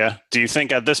Wikipedia, do you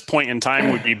think at this point in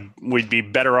time we'd be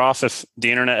better off if the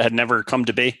internet had never come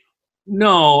to be?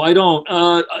 No, I don't.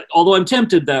 Although I'm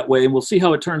tempted that way, and we'll see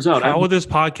how it turns out. How would this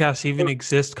podcast even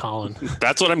exist, Colin?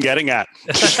 That's what I'm getting at.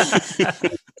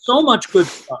 So much good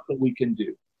stuff that we can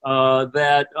do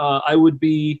that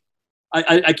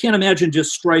I can't imagine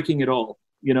just striking it all.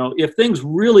 If things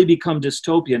really become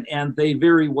dystopian, and they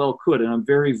very well could, and I'm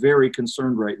very, very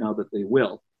concerned right now that they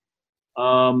will.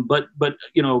 But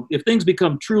if things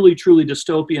become truly, truly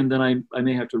dystopian, then I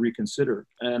may have to reconsider.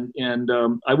 And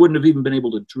I wouldn't have even been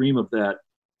able to dream of that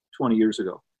 20 years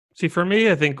ago. See, for me,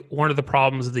 I think one of the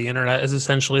problems of the internet is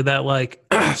essentially that, like,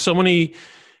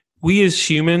 we as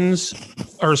humans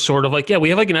are sort of like, we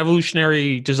have like an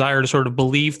evolutionary desire to sort of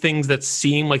believe things that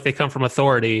seem like they come from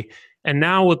authority. And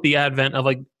now with the advent of,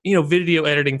 like, video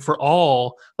editing for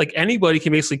all, like, anybody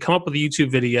can basically come up with a YouTube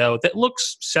video that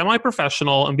looks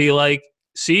semi-professional and be like,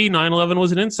 see, 9/11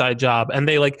 was an inside job. And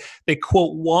they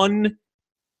quote one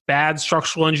bad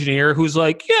structural engineer who's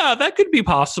like, yeah, that could be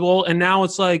possible. And now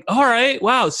it's like, all right,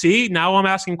 wow, see, now I'm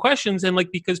asking questions. And,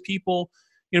 like, because people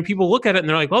look at it and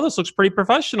they're like, well, this looks pretty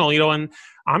professional, and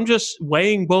I'm just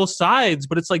weighing both sides,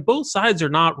 but it's like both sides are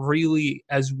not really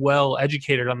as well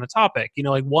educated on the topic.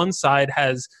 Like, one side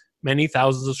has many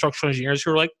thousands of structural engineers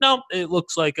who are like, no, it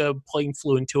looks like a plane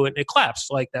flew into it and it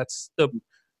collapsed. Like, that's the,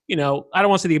 I don't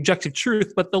want to say the objective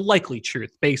truth, but the likely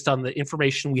truth based on the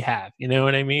information we have, you know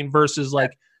what I mean? Versus,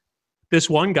 like, this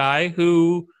one guy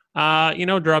who,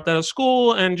 dropped out of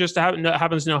school and just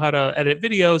happens to know how to edit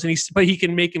videos, but he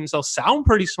can make himself sound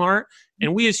pretty smart.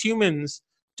 And we as humans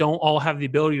don't all have the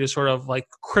ability to sort of, like,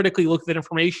 critically look at that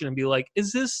information and be like,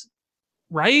 is this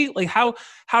right? Like, how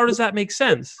does that make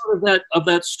sense? Part of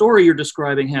that story you're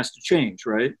describing has to change,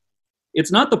 right?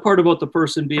 It's not the part about the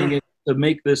person being able to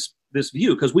make this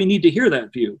view, because we need to hear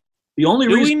that view. The only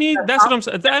reason that's what I'm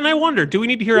saying. And I wonder, do we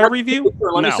need to hear every view?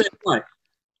 Let me say why.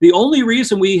 The only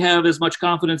reason we have as much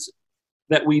confidence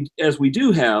as we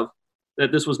do have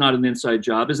that this was not an inside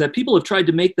job is that people have tried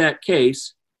to make that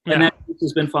case, and that case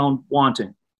has been found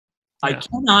wanting. Yeah. I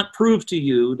cannot prove to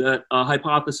you that a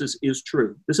hypothesis is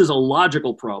true. This is a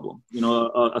logical problem.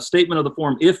 A statement of the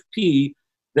form, if P,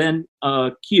 then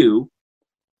Q.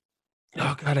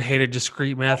 Oh, God, I hated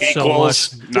discrete math so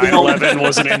much. 9/11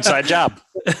 was an inside job.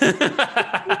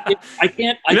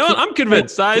 I'm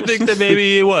convinced. I think that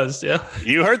maybe it was. Yeah.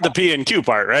 You heard the P and Q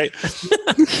part, right?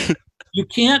 You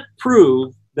can't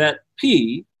prove that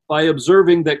P by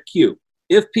observing that Q.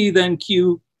 If P, then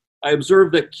Q. I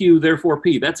observe that Q, therefore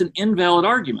P. That's an invalid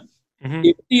argument. Mm-hmm.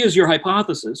 If P is your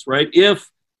hypothesis, right?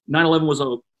 If 9/11 was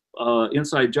a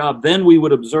inside job, then we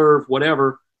would observe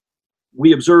whatever.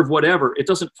 We observe whatever. It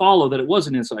doesn't follow that it was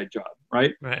an inside job,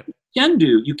 right? Right.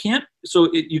 You can't.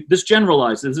 So this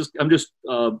generalizes. I'm just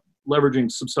leveraging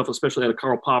some stuff, especially out of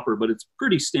Karl Popper, but it's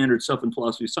pretty standard stuff in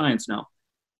philosophy of science now.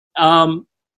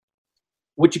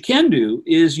 What you can do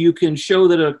is you can show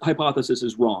that a hypothesis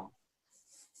is wrong.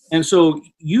 And so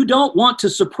you don't want to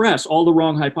suppress all the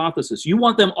wrong hypotheses. You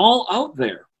want them all out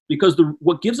there, because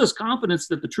what gives us confidence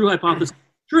that the true hypothesis is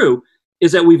true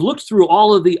is that we've looked through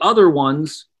all of the other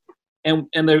ones and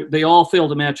they all fail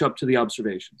to match up to the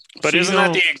observations. But isn't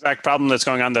that the exact problem that's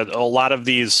going on? That a lot of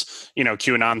these,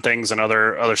 QAnon things and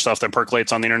other stuff that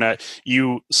percolates on the internet,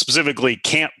 you specifically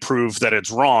can't prove that it's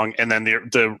wrong, and then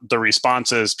the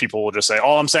response is people will just say,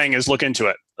 "All I'm saying is look into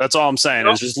it. That's all I'm saying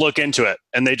is just look into it,"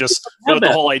 and they just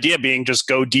the whole idea being just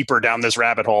go deeper down this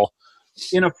rabbit hole.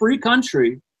 In a free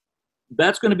country,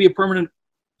 that's going to be a permanent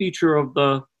feature of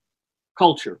the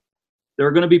culture. There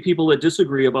are going to be people that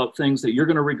disagree about things that you're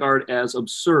going to regard as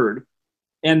absurd,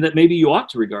 and that maybe you ought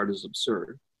to regard as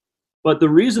absurd. But the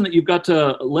reason that you've got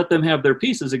to let them have their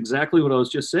piece is exactly what I was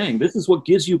just saying. This is what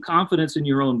gives you confidence in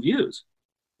your own views,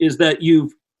 is that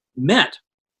you've met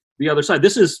the other side.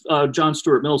 This is John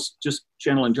Stuart Mill's, just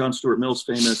channeling John Stuart Mill's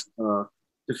famous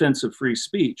defense of free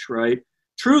speech, right?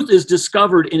 Truth is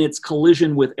discovered in its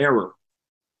collision with error.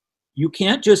 You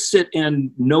can't just sit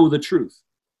and know the truth.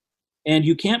 And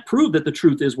you can't prove that the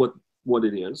truth is what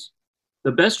it is.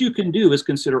 The best you can do is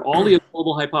consider all the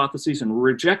available hypotheses and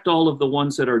reject all of the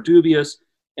ones that are dubious,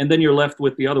 and then you're left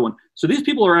with the other one. So these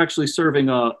people are actually serving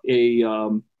So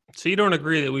you don't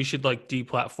agree that we should, like,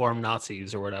 deplatform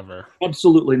Nazis or whatever?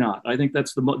 Absolutely not. I think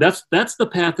that's that's the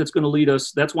path that's going to lead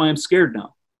us. That's why I'm scared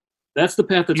now. That's the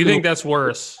path that's. You think that's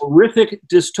worse? Horrific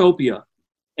dystopia,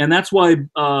 and that's why.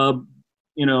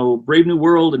 Brave New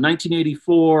World and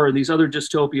 1984 and these other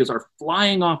dystopias are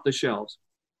flying off the shelves.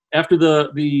 After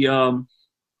the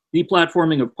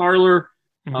deplatforming of Parler,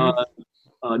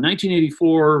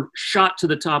 1984 shot to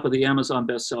the top of the Amazon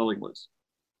best-selling list.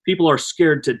 People are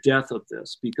scared to death of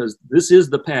this because this is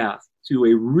the path to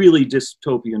a really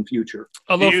dystopian future.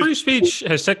 Although free speech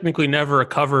has technically never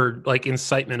covered, like,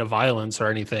 incitement of violence or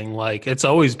anything. Like, it's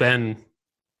always been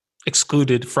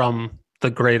excluded from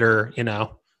the greater,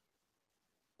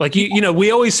 Like,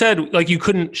 we always said, like, you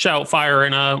couldn't shout fire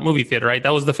in a movie theater, right? That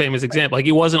was the famous example. Like,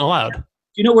 he wasn't allowed. Do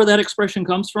you know where that expression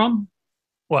comes from?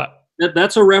 What?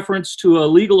 That's a reference to a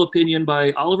legal opinion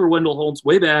by Oliver Wendell Holmes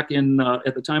way back in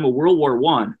at the time of World War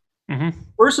I. Mm-hmm.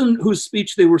 The person whose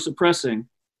speech they were suppressing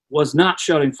was not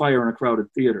shouting fire in a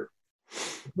crowded theater.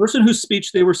 The person whose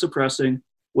speech they were suppressing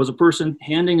was a person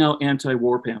handing out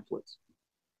anti-war pamphlets.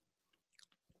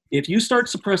 If you start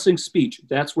suppressing speech,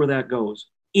 that's where that goes,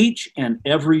 each and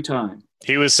every time.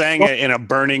 He was saying it in a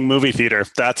burning movie theater.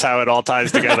 That's how it all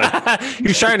ties together. He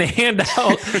was trying to hand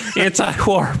out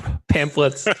anti-war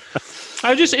pamphlets.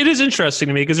 It is interesting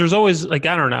to me because there's always, like,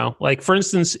 I don't know, like, for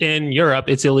instance, in Europe,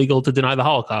 it's illegal to deny the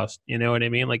Holocaust. You know what I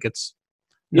mean? Like, it is.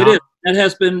 That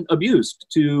has been abused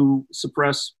to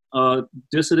suppress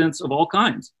dissidents of all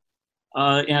kinds.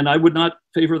 And I would not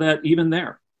favor that even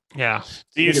there. Yeah.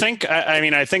 Do you think,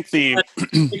 I think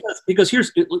because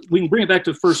we can bring it back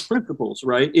to first principles,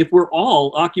 right? If we're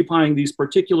all occupying these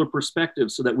particular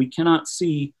perspectives so that we cannot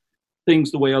see things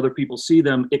the way other people see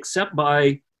them, except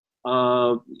by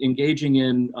engaging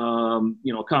in,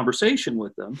 conversation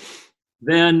with them,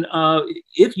 then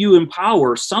if you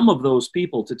empower some of those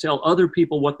people to tell other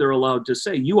people what they're allowed to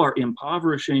say, you are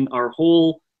impoverishing our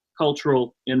whole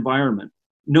cultural environment,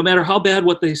 no matter how bad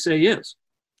what they say is.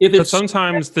 But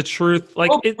sometimes the truth,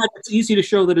 it's easy to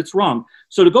show that it's wrong.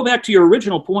 So to go back to your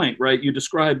original point, right? You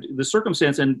described the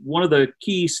circumstance, and one of the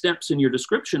key steps in your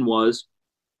description was,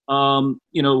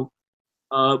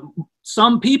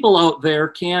 some people out there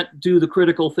can't do the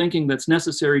critical thinking that's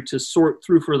necessary to sort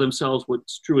through for themselves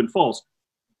what's true and false.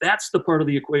 That's the part of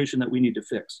the equation that we need to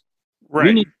fix. Right.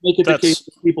 We need to make it the case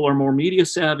that people are more media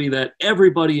savvy, that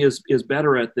everybody is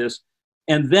better at this.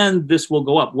 And then this will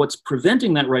go up. What's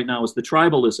preventing that right now is the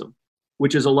tribalism,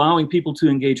 which is allowing people to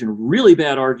engage in really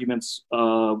bad arguments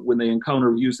when they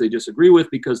encounter views they disagree with,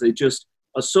 because they just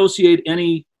associate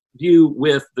any view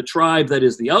with the tribe that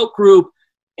is the out group,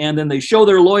 and then they show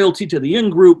their loyalty to the in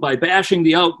group by bashing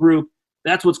the out group.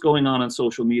 That's what's going on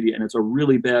social media, and it's a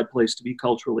really bad place to be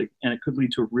culturally, and it could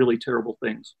lead to really terrible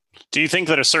things. Do you think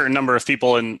that a certain number of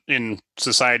people in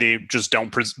society just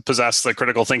don't possess the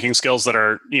critical thinking skills that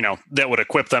are, that would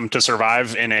equip them to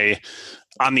survive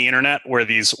on the internet where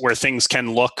things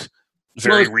can look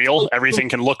very real, everything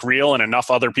can look real, and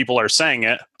enough other people are saying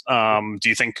it? Do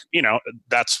you think,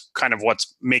 that's kind of what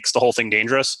makes the whole thing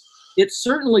dangerous? It's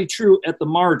certainly true at the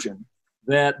margin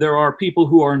that there are people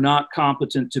who are not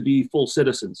competent to be full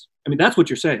citizens. I mean, that's what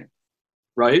you're saying,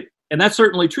 right? And that's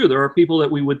certainly true. There are people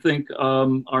that we would think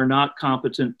are not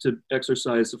competent to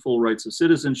exercise the full rights of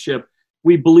citizenship.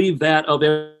 We believe that of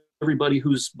everybody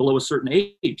who's below a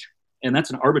certain age. And that's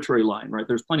an arbitrary line, right?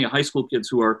 There's plenty of high school kids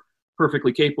who are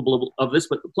perfectly capable of this,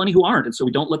 but plenty who aren't. And so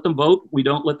we don't let them vote. We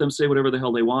don't let them say whatever the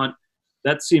hell they want.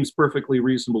 That seems perfectly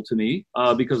reasonable to me,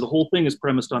 because the whole thing is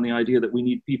premised on the idea that we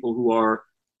need people who are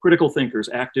critical thinkers,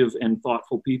 active and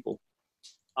thoughtful people.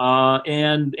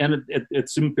 And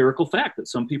it's an empirical fact that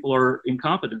some people are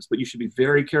incompetent, but you should be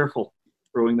very careful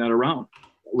throwing that around.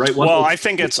 Right. Well, I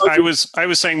think I was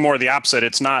saying more the opposite.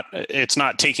 It's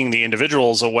not taking the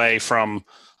individuals away from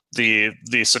the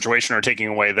situation or taking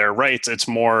away their rights. It's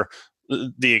more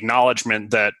the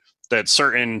acknowledgement that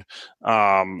certain,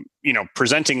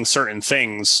 presenting certain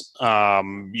things,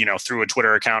 through a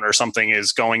Twitter account or something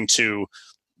is going to,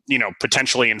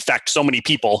 potentially infect so many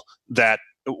people that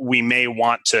we may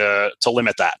want to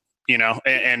limit that,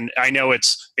 and I know it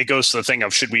goes to the thing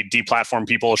of, should we deplatform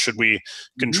people? Should we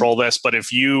control this? But if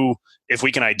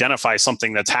we can identify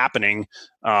something that's happening,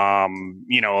 a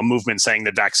movement saying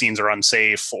that vaccines are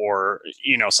unsafe, or,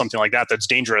 something like that, that's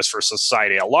dangerous for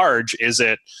society at large, is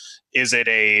it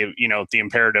the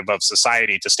imperative of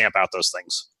society to stamp out those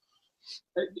things?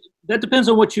 That depends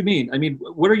on what you mean. I mean,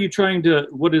 what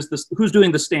is this? Who's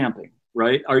doing the stamping,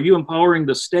 right? Are you empowering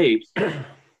the state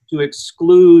to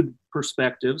exclude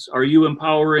perspectives? Are you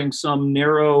empowering some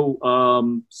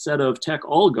narrow set of tech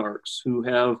oligarchs who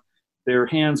have their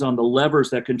hands on the levers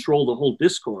that control the whole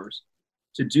discourse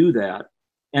to do that,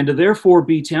 and to therefore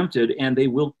be tempted, and they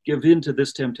will give in to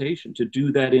this temptation to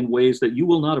do that in ways that you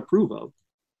will not approve of?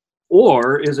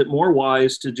 Or is it more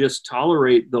wise to just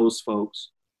tolerate those folks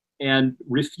and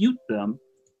refute them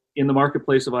in the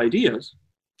marketplace of ideas?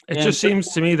 It just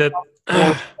seems to me that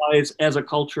as a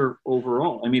culture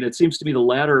overall, I mean, it seems to me the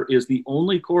latter is the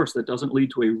only course that doesn't lead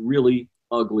to a really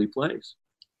ugly place.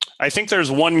 I think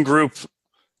there's one group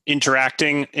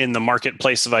interacting in the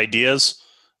marketplace of ideas,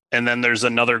 and then there's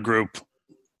another group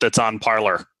that's on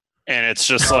Parler, and it's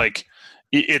just like,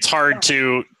 it's hard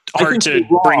to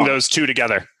bring those two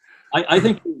together. I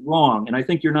think you're wrong, and I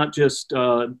think you're not just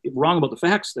wrong about the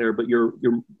facts there, but you're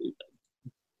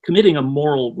committing a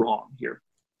moral wrong here.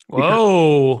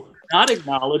 Whoa! Not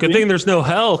acknowledging. Good thing there's no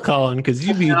hell, Colin, because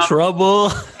you'd be in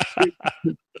trouble.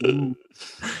 You're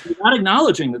not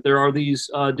acknowledging that there are these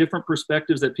different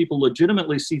perspectives, that people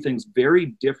legitimately see things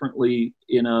very differently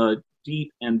in a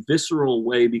deep and visceral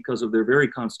way because of their very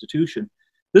constitution.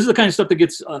 this is the kind of stuff that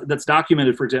gets that's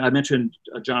documented. For example, I mentioned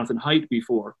Jonathan Haidt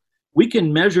before. We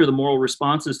can measure the moral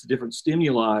responses to different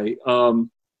stimuli,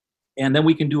 and then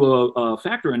we can do a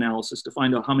factor analysis to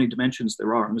find out how many dimensions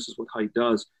there are. And this is what Haidt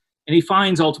does. And he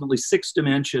finds ultimately 6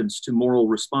 dimensions to moral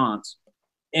response.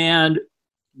 And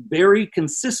very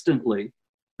consistently,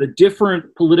 the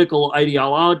different political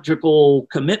ideological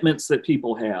commitments that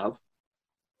people have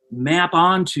map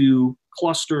onto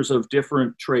clusters of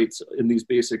different traits in these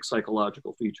basic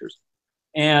psychological features.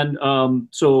 And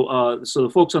so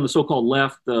the folks on the so-called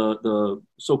left, the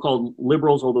so-called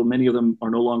liberals, although many of them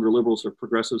are no longer liberals, or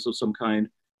progressives of some kind,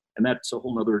 and that's a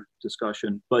whole other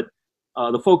discussion. But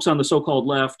the folks on the so-called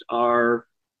left are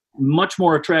much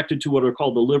more attracted to what are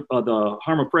called the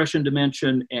harm oppression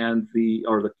dimension and the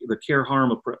care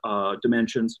harm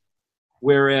dimensions,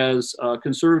 whereas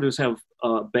conservatives have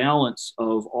a balance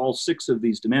of all 6 of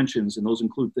these dimensions, and those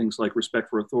include things like respect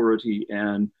for authority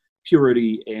and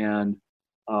purity and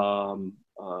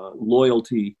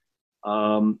loyalty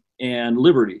and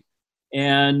liberty.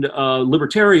 And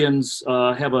libertarians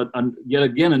have yet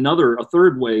again a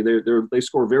third way. They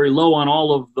score very low on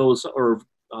all of those, or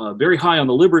very high on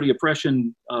the liberty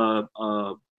oppression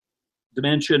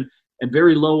dimension, and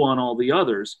very low on all the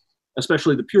others,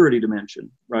 especially the purity dimension,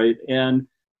 right? And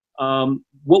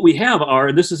what we have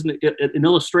are, this is an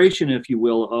illustration, if you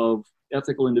will, of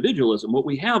ethical individualism. What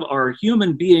we have are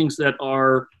human beings that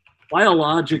are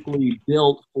biologically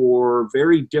built for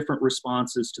very different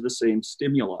responses to the same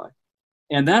stimuli.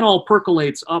 And that all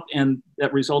percolates up, and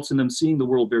that results in them seeing the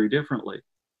world very differently.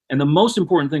 And the most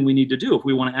important thing we need to do if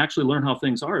we want to actually learn how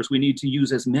things are is we need to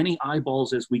use as many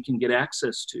eyeballs as we can get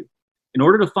access to in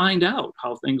order to find out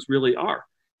how things really are.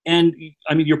 And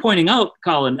I mean, you're pointing out,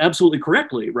 Colin, absolutely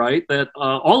correctly, right? That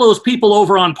all those people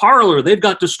over on Parler, they've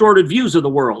got distorted views of the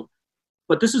world.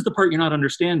 But this is the part you're not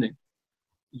understanding.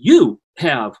 You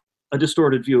have a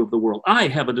distorted view of the world. I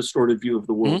have a distorted view of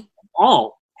the world. Mm-hmm.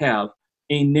 All have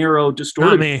a narrow,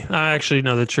 distorted. Not me. I actually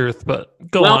know the truth, but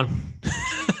go on.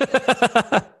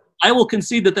 I will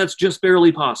concede that that's just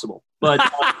barely possible, but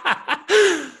I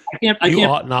can't.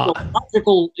 Ought not.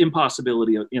 Logical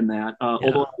impossibility in that,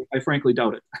 although I frankly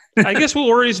doubt it. I guess what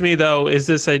worries me though is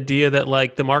this idea that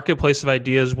like the marketplace of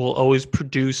ideas will always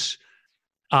produce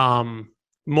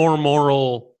more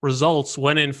moral results,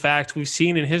 when in fact we've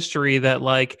seen in history that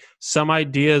like some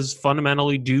ideas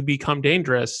fundamentally do become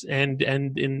dangerous, and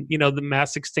in the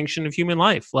mass extinction of human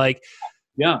life, like.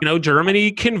 Yeah.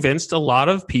 Germany convinced a lot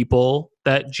of people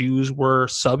that Jews were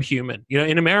subhuman.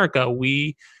 In America,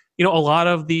 we, a lot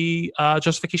of the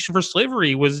justification for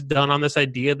slavery was done on this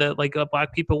idea that like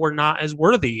Black people were not as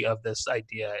worthy of this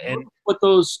idea. And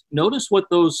notice what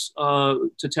those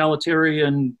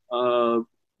totalitarian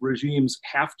regimes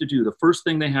have to do. The first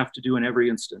thing they have to do in every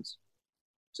instance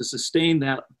to sustain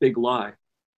that big lie,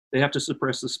 they have to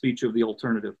suppress the speech of the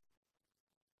alternative.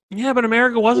 Yeah, but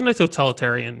America wasn't a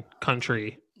totalitarian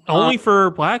country. Only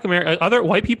for Black America. Other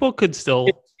white people could still.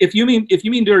 If you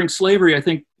mean during slavery, I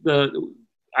think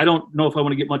I don't know if I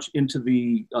want to get much into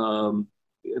the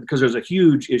because there's a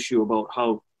huge issue about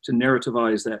how to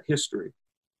narrativize that history,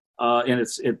 and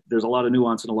there's a lot of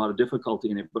nuance and a lot of difficulty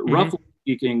in it. But roughly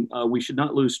speaking, we should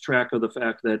not lose track of the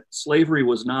fact that slavery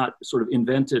was not sort of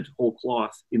invented whole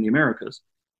cloth in the Americas.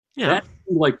 Yeah. That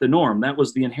was like the norm. That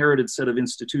was the inherited set of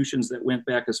institutions that went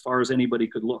back as far as anybody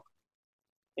could look.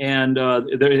 And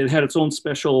it had its own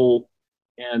special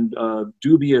and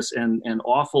dubious and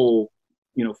awful,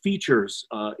 features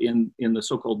in the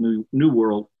so-called New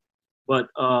World. But,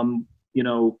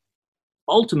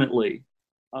 ultimately,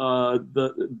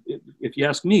 if you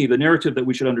ask me, the narrative that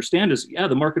we should understand is,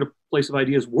 the marketplace of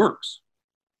ideas works.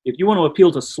 If you want to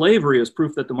appeal to slavery as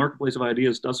proof that the marketplace of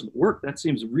ideas doesn't work, that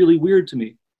seems really weird to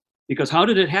me. Because how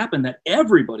did it happen that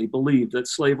everybody believed that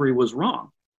slavery was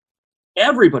wrong?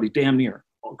 Everybody, damn near,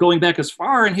 going back as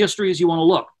far in history as you want to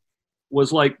look,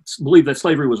 was like, believed that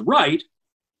slavery was right.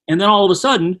 And then all of a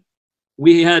sudden,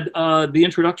 we had the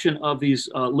introduction of these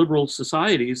liberal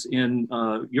societies in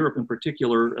Europe in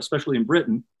particular, especially in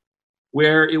Britain,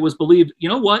 where it was believed, you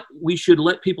know what, we should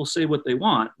let people say what they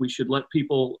want. We should let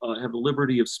people have the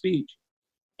liberty of speech.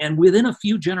 And within a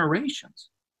few generations,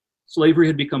 slavery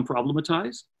had become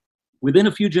problematized. Within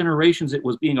a few generations, it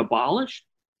was being abolished,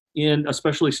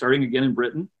 especially starting again in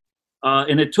Britain.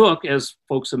 And it took, as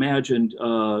folks imagined,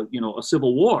 a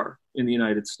civil war in the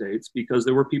United States, because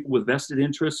there were people with vested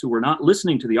interests who were not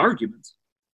listening to the arguments,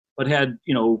 but had,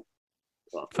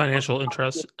 financial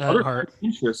interests at heart.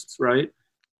 Interests, right?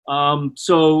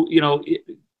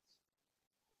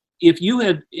 If you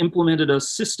had implemented a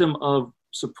system of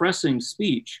suppressing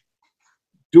speech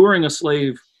during a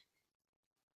slave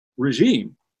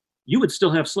regime, you would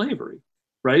still have slavery,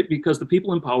 right? Because the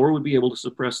people in power would be able to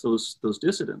suppress those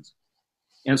dissidents.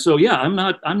 And so, yeah, I'm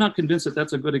not convinced that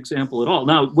that's a good example at all.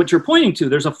 Now, what you're pointing to,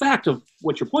 there's a fact of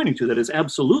what you're pointing to that is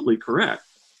absolutely correct,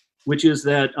 which is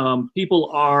that people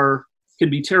can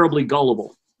be terribly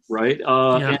gullible, right?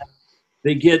 And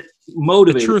they get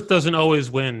motivated. The truth doesn't always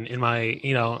win in my,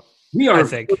 we are, I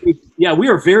think. We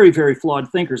are very, very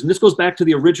flawed thinkers. And this goes back to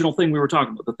the original thing we were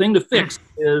talking about. The thing to fix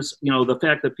is, the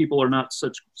fact that people are not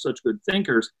such good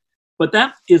thinkers. But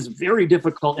that is very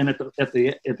difficult, and at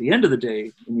the end of the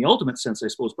day, in the ultimate sense, I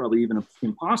suppose probably even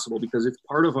impossible, because it's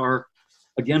part of our,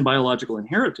 again, biological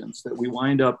inheritance that we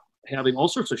wind up having all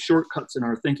sorts of shortcuts in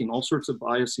our thinking, all sorts of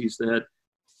biases that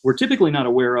we're typically not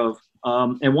aware of.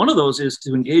 And one of those is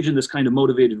to engage in this kind of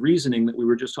motivated reasoning that we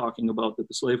were just talking about, that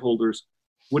the slaveholders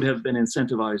would have been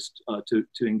incentivized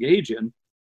to engage in.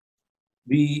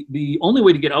 The only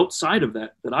way to get outside of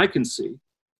that I can see,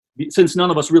 since none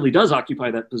of us really does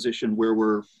occupy that position where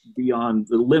we're beyond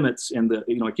the limits and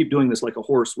I keep doing this like a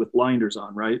horse with blinders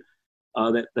on, right?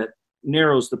 That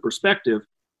narrows the perspective.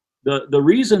 The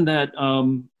reason that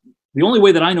the only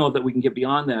way that I know of that we can get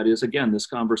beyond that is, again, this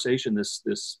conversation,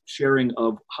 this sharing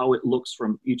of how it looks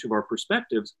from each of our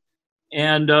perspectives.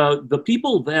 And the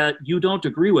people that you don't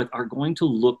agree with are going to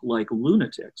look like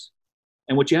lunatics.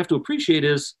 And what you have to appreciate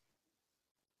is,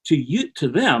 to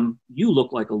them, you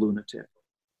look like a lunatic.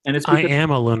 And it's I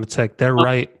am a lunatic. They're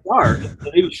right. You are.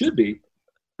 They should be.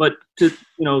 But to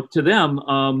them,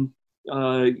 and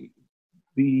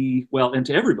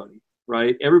to everybody,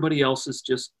 right? Everybody else is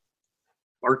just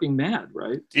barking mad,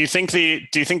 right? Do you think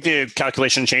the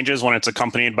calculation changes when it's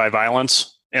accompanied by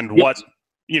violence? And Yes.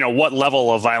 what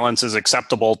level of violence is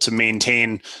acceptable to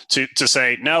maintain, to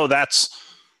say, no, that's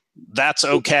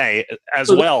okay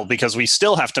as well, because we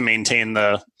still have to maintain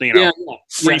the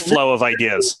free flow of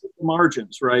ideas. The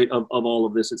margins, right, of all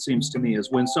of this, it seems to me,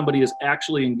 is when somebody is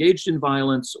actually engaged in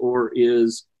violence or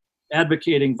is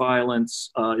advocating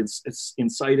violence, it's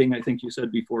inciting, I think you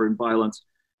said before, in violence,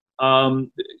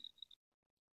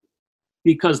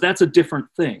 because that's a different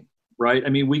thing, right? I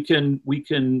mean, we can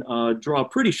draw a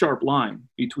pretty sharp line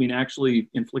between actually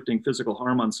inflicting physical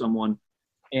harm on someone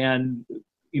and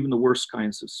even the worst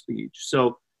kinds of speech.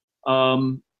 So,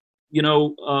 and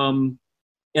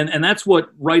that's what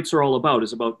rights are all about,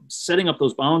 is about setting up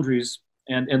those boundaries.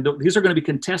 And these are going to be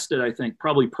contested, I think,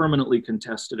 probably permanently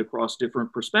contested across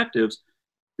different perspectives,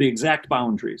 the exact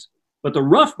boundaries. But the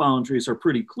rough boundaries are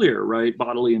pretty clear, right?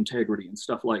 Bodily integrity and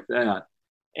stuff like that.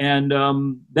 And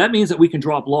that means that we can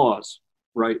draw up laws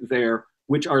right there,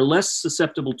 which are less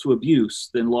susceptible to abuse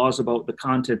than laws about the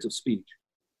content of speech.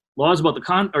 Laws about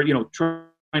trying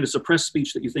to suppress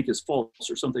speech that you think is false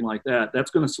or something like that,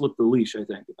 that's going to slip the leash, I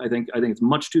think. I think it's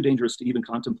much too dangerous to even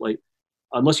contemplate.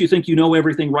 Unless you think you know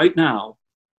everything right now,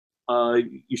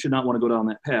 you should not want to go down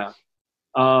that path.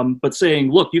 But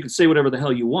saying, look, you can say whatever the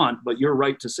hell you want, but your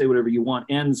right to say whatever you want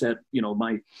ends at,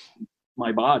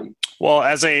 my body. Well,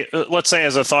 let's say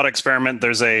as a thought experiment,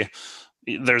 there's a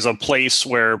place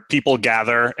where people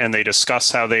gather and they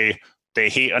discuss how they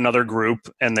hate another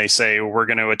group, and they say, we're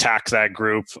going to attack that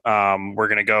group. We're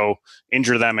going to go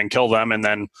injure them and kill them. And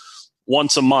then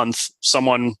once a month,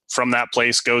 someone from that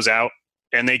place goes out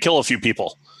and they kill a few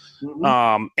people.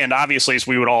 Mm-hmm. And obviously,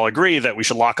 we would all agree that we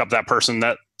should lock up that person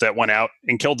that went out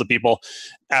and killed the people.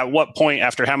 At what point,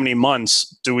 after how many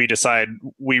months, do we decide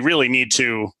we really need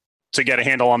to get a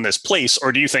handle on this place?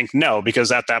 Or do you think no,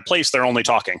 because at that place, they're only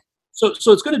talking? So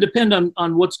it's going to depend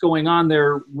on what's going on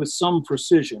there with some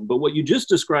precision. But what you just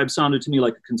described sounded to me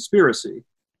like a conspiracy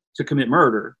to commit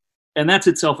murder, and that's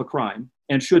itself a crime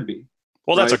and should be.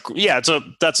 Well, right?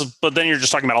 But then you're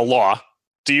just talking about a law.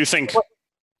 Do you think?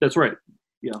 That's right.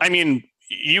 Yeah. I mean,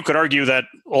 you could argue that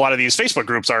a lot of these Facebook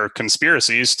groups are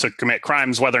conspiracies to commit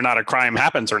crimes, whether or not a crime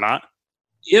happens or not.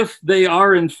 If they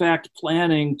are in fact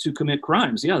planning to commit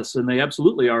crimes, yes, and they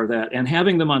absolutely are that. And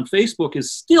having them on Facebook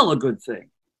is still a good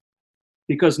thing,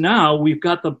 because now we've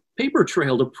got the paper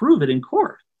trail to prove it in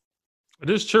court. It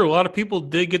is true. A lot of people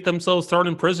did get themselves thrown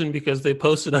in prison because they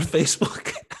posted on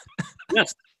Facebook.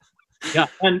 Yes. Yeah.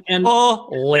 And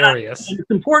hilarious. And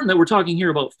it's important that we're talking here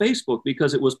about Facebook,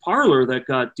 because it was Parler that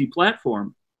got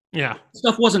deplatformed. Yeah.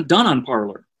 Stuff wasn't done on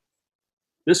Parler.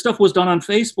 This stuff was done on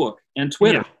Facebook and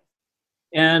Twitter. Yeah.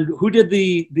 And who did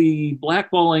the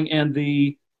blackballing and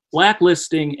the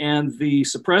blacklisting and the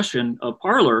suppression of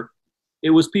Parler? It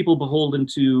was people beholden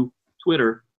to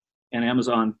Twitter and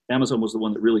Amazon. Amazon was the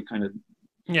one that really kind of...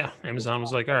 Yeah, Amazon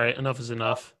was like, all right, enough is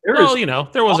enough. There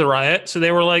was a riot, so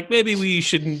they were like, maybe we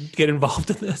shouldn't get involved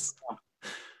in this.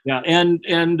 Yeah,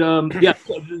 yeah,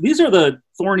 these are the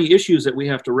thorny issues that we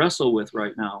have to wrestle with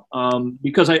right now.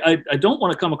 Because I don't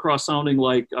want to come across sounding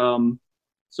like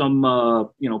some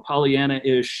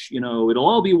Pollyanna-ish. It'll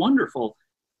all be wonderful.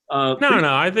 No.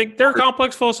 I think they're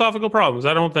complex philosophical problems.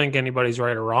 I don't think anybody's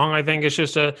right or wrong. I think it's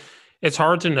just it's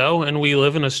hard to know, and we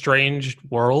live in a strange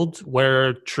world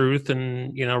where truth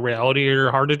and reality are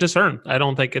hard to discern. I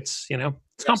don't think it's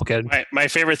it's complicated. My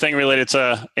favorite thing related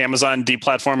to Amazon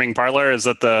deplatforming Parler is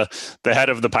that the head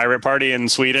of the pirate party in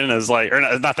Sweden is like, or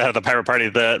not the head of the pirate party,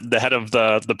 the head of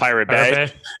the Pirate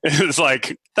Bay is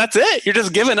like, that's it? You're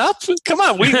just giving up? Come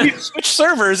on, we switch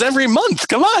servers every month.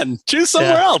 Come on, choose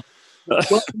somewhere else.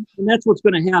 Well, and that's what's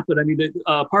going to happen. I mean,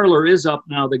 Parler is up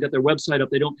now. They got their website up.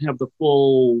 They don't have the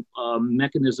full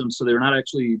mechanism, so they're not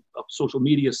actually a social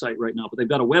media site right now, but they've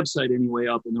got a website anyway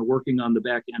up, and they're working on the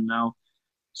back end now.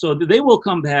 So they will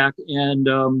come back, and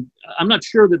I'm not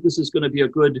sure that this is going to be a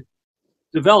good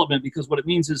development, because what it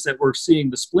means is that we're seeing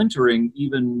the splintering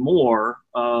even more.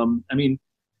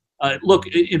 Look,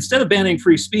 instead of banning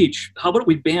free speech, how about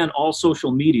we ban all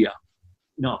social media?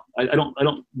 No, I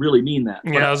don't really mean that.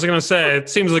 Yeah, I was going to say, it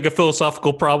seems like a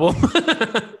philosophical problem.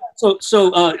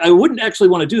 So I wouldn't actually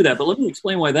want to do that, but let me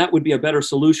explain why that would be a better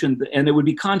solution, and it would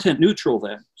be content neutral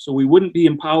then. So we wouldn't be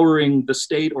empowering the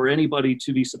state or anybody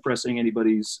to be suppressing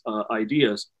anybody's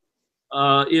ideas.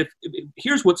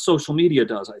 Here's what social media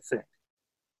does, I think.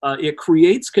 It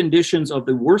creates conditions of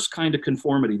the worst kind of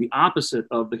conformity, the opposite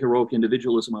of the heroic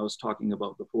individualism I was talking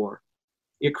about before.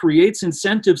 It creates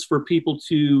incentives for people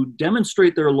to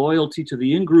demonstrate their loyalty to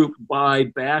the in-group by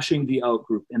bashing the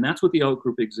out-group, and that's what the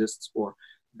out-group exists for.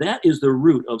 That is the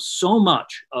root of so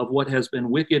much of what has been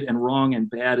wicked and wrong and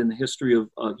bad in the history of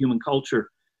human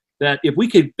culture, that if we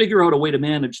could figure out a way to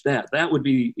manage that, that would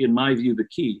be, in my view, the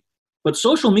key. But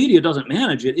social media doesn't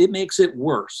manage it. It makes it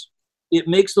worse. It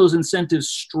makes those incentives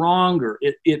stronger.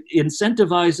 It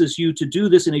incentivizes you to do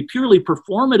this in a purely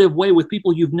performative way with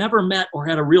people you've never met or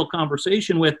had a real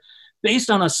conversation with, based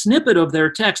on a snippet of their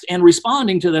text and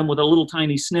responding to them with a little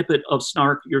tiny snippet of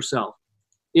snark yourself.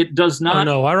 It does not. Oh,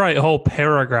 no, I write whole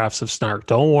paragraphs of snark.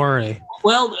 Don't worry.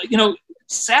 Well,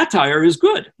 satire is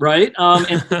good, right? And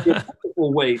it's a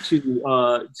wonderful way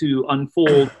to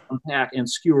unfold, unpack, and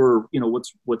skewer,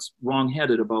 what's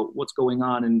wrong-headed about what's going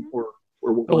on or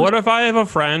what if I have a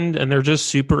friend and they're just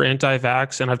super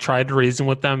anti-vax, and I've tried to reason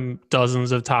with them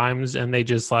dozens of times and they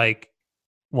just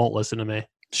won't listen to me?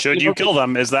 Should you kill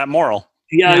them? Is that moral?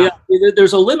 Yeah.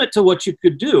 There's a limit to what you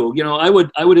could do. I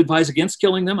would advise against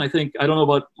killing them. I don't know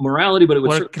about morality, but it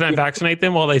would. Can I vaccinate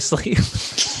them while they sleep?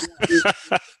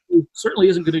 It certainly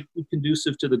isn't going to be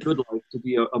conducive to the good life to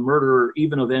be a murderer,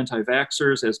 even of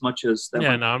anti-vaxxers, as much as that.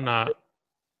 Yeah, no, I'm not.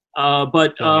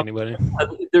 But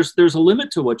there's a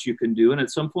limit to what you can do, and at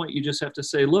some point you just have to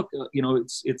say, look,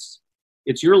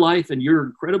 it's your life, and you're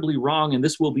incredibly wrong, and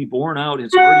this will be borne out.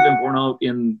 It's already been borne out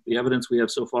in the evidence we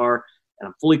have so far, and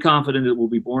I'm fully confident it will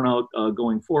be borne out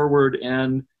going forward.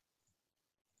 And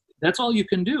that's all you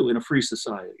can do in a free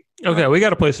society. Okay, we got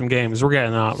to play some games. We're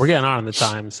getting on in the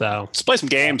time, so let's play some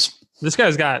games. This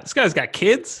guy's got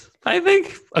kids. I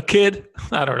think a kid.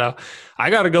 I don't know. I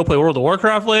got to go play World of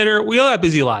Warcraft later. We all have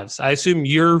busy lives. I assume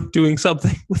you're doing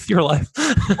something with your life.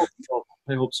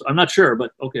 I hope so. I'm not sure,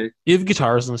 but okay. You have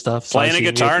guitars and stuff. So playing a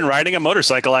guitar and riding a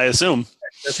motorcycle, I assume.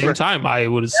 Same time, I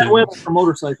would assume. We're for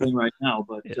motorcycling right now,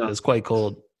 but it's quite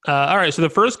cold. All right, so the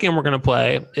first game we're going to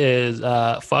play is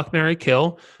Fuck, Marry,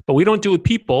 Kill, but we don't do it with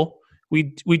people. We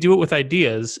do it with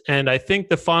ideas, and I think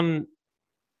the fun.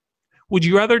 Would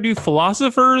you rather do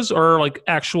philosophers or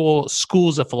actual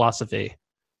schools of philosophy?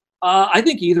 I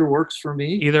think either works for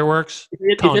me. Either works.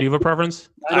 Colin, do you have a preference?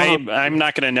 I'm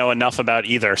not going to know enough about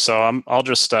either, so I'll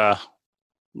just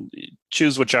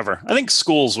choose whichever. I think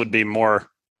schools would be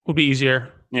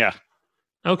easier. Yeah.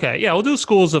 Okay. Yeah, we'll do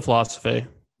schools of philosophy.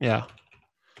 Yeah.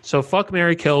 So Fuck,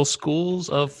 Marry, Kill, schools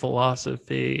of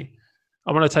philosophy.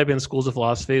 I'm going to type in schools of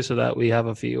philosophy so that we have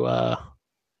a few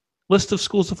list of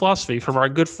schools of philosophy from our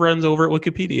good friends over at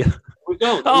Wikipedia. Here we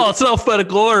go. Oh, it's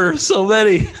alphabetical order. So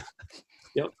many.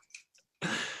 Yep.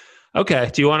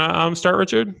 Okay. Do you want to start,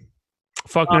 Richard?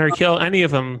 Fuck, Marry, Kill, any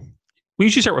of them. We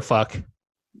usually start with fuck.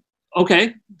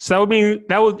 Okay. So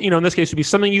that would in this case would be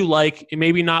something you like,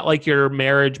 maybe not like your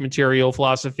marriage material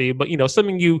philosophy, but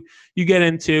something you get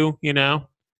into,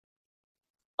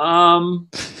 Well,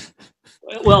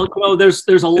 there's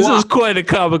a lot. This is quite a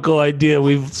comical idea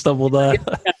we've stumbled on.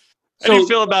 How do you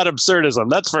feel about absurdism?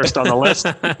 That's first on the list.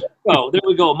 Oh, there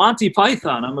we go. Monty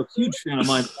Python. I'm a huge fan of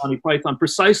Monty Python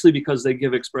precisely because they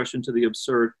give expression to the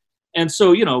absurd. And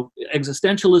so,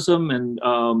 existentialism and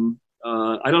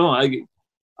I don't know.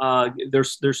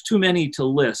 there's too many to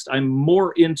list. I'm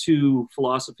more into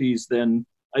philosophies than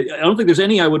I don't think there's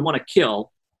any I would want to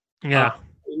kill. Yeah.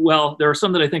 Well, there are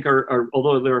some that I think are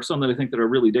although there are some that I think that are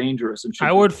really dangerous. And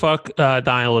I would fuck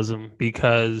nihilism,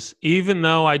 because even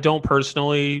though I don't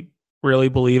personally really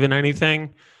believe in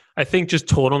anything, I think just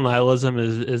total nihilism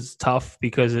is tough,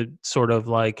 because it's sort of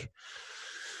like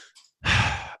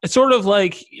it's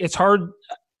hard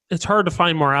to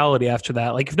find morality after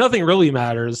that. Like, if nothing really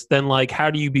matters, then like, how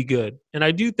do you be good? And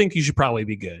I do think you should probably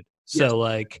be good. So Yes.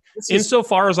 like,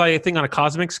 insofar as I think on a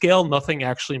cosmic scale, nothing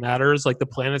actually matters. Like, the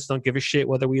planets don't give a shit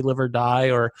whether we live or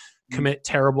die or commit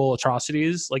terrible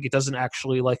atrocities. Like, it doesn't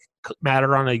actually like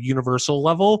matter on a universal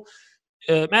level.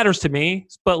 It matters to me,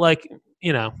 but like,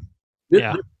 yeah.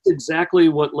 That's exactly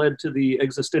what led to the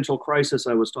existential crisis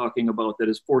I was talking about, that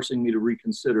is forcing me to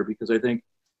reconsider, because I think,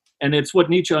 and it's what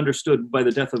Nietzsche understood by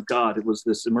the death of God. It was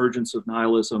this emergence of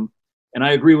nihilism. And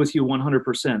I agree with you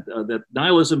 100% that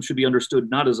nihilism should be understood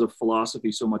not as a philosophy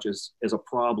so much as a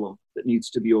problem that needs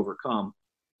to be overcome.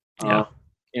 Yeah.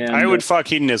 And I would fuck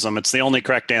hedonism. It's the only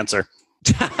correct answer.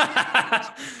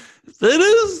 That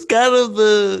is kind of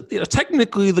the,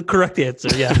 technically the correct answer.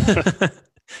 Yeah.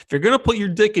 If you're going to put your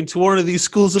dick into one of these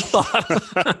schools of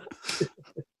thought,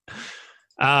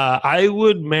 I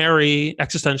would marry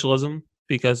existentialism,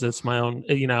 because it's my own,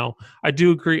 I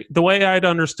do agree. The way I'd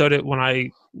understood it when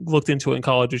I looked into it in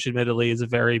college, which admittedly is a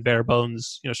very bare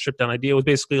bones, stripped down idea, was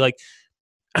basically like,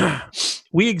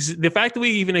 the fact that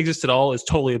we even exist at all is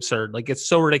totally absurd. Like, it's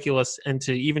so ridiculous. And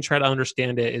to even try to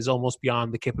understand it is almost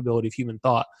beyond the capability of human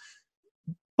thought.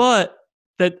 But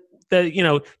that,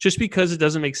 just because it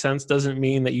doesn't make sense doesn't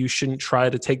mean that you shouldn't try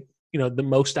to take, the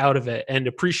most out of it and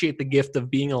appreciate the gift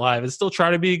of being alive, and still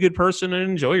try to be a good person and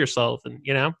enjoy yourself. And,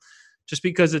 just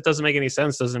because it doesn't make any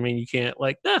sense doesn't mean you can't,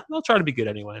 like, I'll try to be good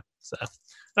anyway. So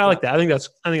I like that. I think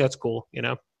that's cool.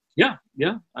 Yeah.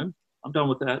 I'm done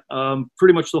with that.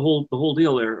 Pretty much the whole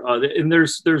deal there. And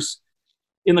there's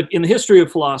in the history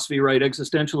of philosophy, right?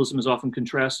 Existentialism is often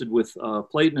contrasted with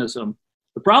Platonism.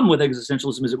 The problem with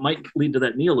existentialism is it might lead to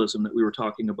that nihilism that we were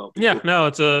talking about before. Yeah, no,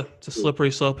 it's a slippery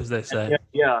slope, as they say.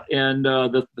 Yeah, and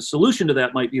the solution to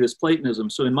that might be this Platonism.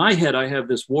 So in my head, I have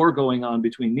this war going on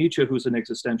between Nietzsche, who's an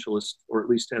existentialist, or at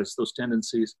least has those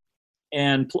tendencies,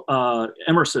 and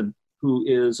Emerson, who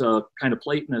is a kind of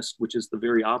Platonist, which is the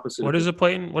very opposite. What is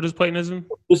Platonism?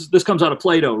 This comes out of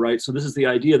Plato, right? So this is the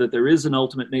idea that there is an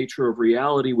ultimate nature of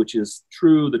reality, which is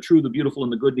true, the beautiful,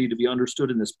 and the good need to be understood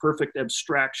in this perfect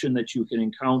abstraction that you can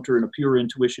encounter in a pure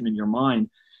intuition in your mind.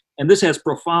 And this has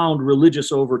profound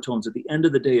religious overtones. At the end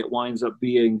of the day, it winds up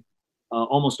being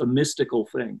almost a mystical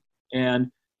thing.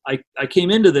 And I came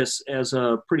into this as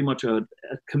pretty much a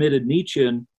committed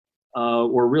Nietzschean,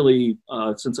 or really,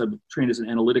 since I've trained as an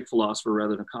analytic philosopher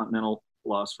rather than a continental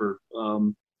philosopher,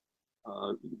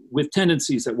 with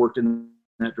tendencies that worked in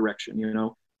that direction,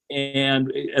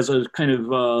 and as a kind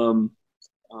of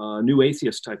new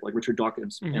atheist type, like Richard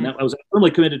Dawkins. Mm-hmm. And I was firmly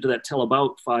committed to that till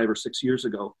about 5 or 6 years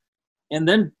ago. And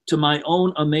then, to my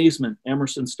own amazement,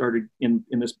 Emerson started in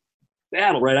this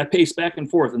battle, right? I paced back and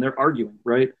forth, and they're arguing,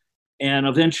 right? And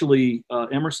eventually,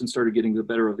 Emerson started getting the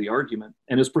better of the argument.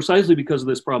 And it's precisely because of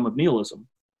this problem of nihilism.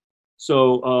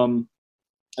 So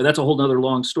that's a whole nother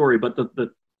long story. But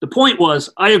the point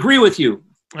was, I agree with you.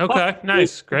 Okay,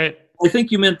 nice, great. I think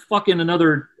you meant fuck in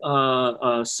another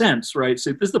sense, right?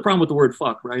 So this is the problem with the word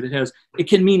fuck, right? It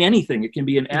can mean anything. It can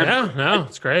be an adverb. Yeah, no,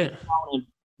 it's great.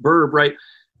 Verb, right?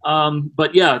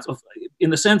 But yeah,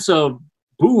 in the sense of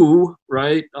boo,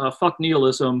 right? Fuck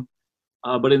nihilism.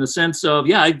 But in the sense of,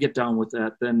 I'd get down with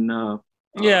that. Then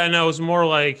it's more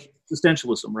like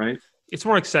existentialism, right? It's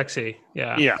more like sexy.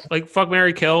 Yeah. Like fuck,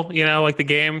 marry, kill. Like the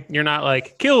game. You're not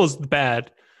like kill is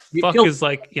bad. Fuck is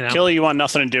like kill you want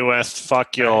nothing to do with.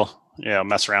 Fuck you'll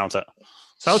mess around with it.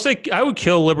 So I would say I would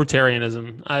kill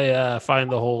libertarianism. I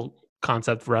find the whole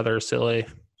concept rather silly. Do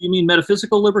you mean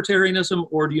metaphysical libertarianism,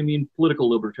 or do you mean political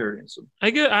libertarianism?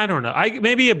 I don't know.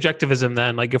 Maybe objectivism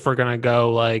then. Like if we're gonna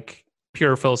go like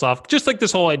pure philosophical, just like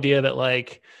this whole idea that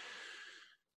like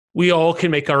we all can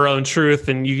make our own truth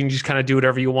and you can just kind of do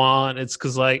whatever you want. It's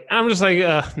because like I'm just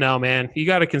like no man, you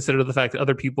got to consider the fact that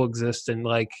other people exist and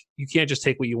like you can't just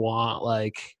take what you want.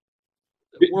 Like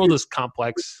the world is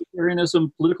complex.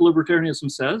 Political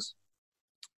libertarianism says,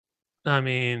 I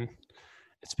mean,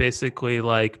 it's basically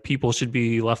like people should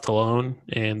be left alone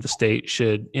and the state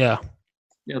should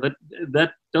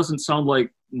that doesn't sound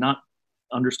like not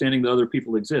understanding that other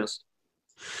people exist.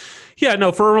 Yeah,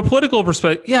 no, from a political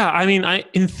perspective, I mean,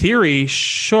 in theory,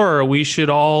 sure, we should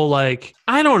all like,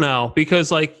 I don't know,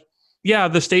 because like yeah,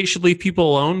 the state should leave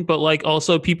people alone, but like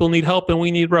also people need help and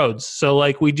we need roads. So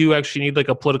like we do actually need like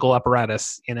a political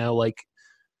apparatus, like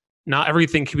not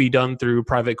everything can be done through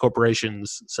private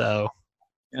corporations. So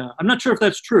yeah, I'm not sure if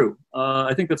that's true.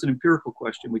 I think that's an empirical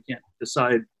question. We can't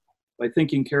decide by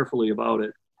thinking carefully about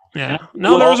it. Yeah.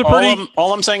 No, there was a pretty...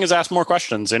 All I'm saying is ask more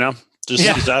questions,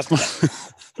 Just ask more.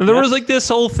 There was like this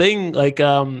whole thing, like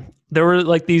there were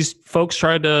like these folks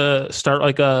tried to start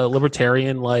like a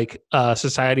libertarian like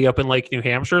society up in like New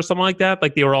Hampshire or something like that.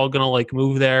 Like they were all gonna like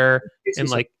move there and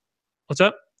like, what's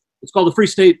up? It's called the Free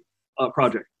State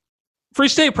Project. Free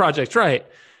State Project, right?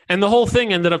 And the whole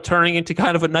thing ended up turning into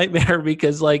kind of a nightmare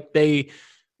because like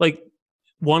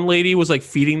one lady was like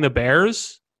feeding the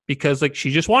bears because like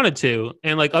she just wanted to,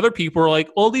 and like other people were like,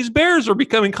 "Oh, these bears are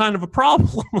becoming kind of a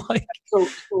problem." Like, so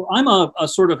I'm a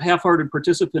sort of half-hearted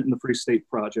participant in the Free State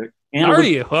Project. And are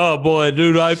you? Oh boy,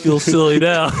 dude, I feel silly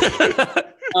now.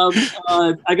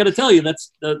 I got to tell you,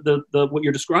 that's the what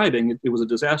you're describing. It was a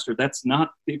disaster. That's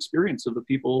not the experience of the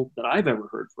people that I've ever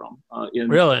heard from.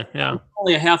 Really? Yeah. I'm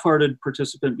only a half-hearted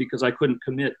participant because I couldn't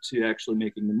commit to actually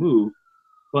making the move.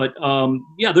 But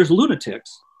yeah, there's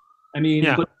lunatics. I mean,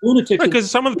 yeah. But lunatics. Because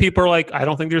some of the people are like, I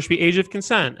don't think there should be age of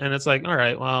consent, and it's like, all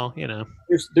right, well,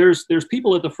 There's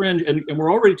people at the fringe, and we're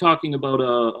already talking about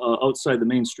outside the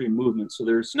mainstream movement. So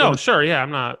there's sure, yeah,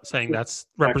 I'm not saying that's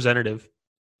representative.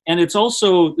 And it's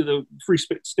also the Free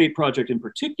State Project in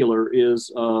particular is,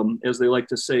 as they like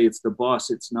to say, it's the boss.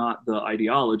 It's not the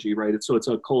ideology, right? It's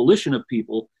a coalition of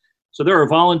people. So there are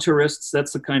voluntarists.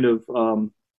 That's the kind of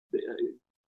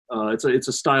it's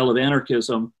a style of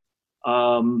anarchism.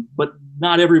 But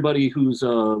not everybody who's a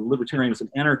libertarian is an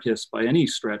anarchist by any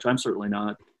stretch. I'm certainly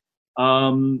not.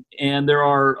 And there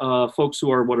are folks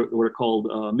who are what are called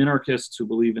minarchists who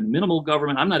believe in minimal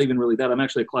government. I'm not even really that. I'm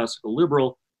actually a classical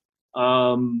liberal.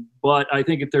 But I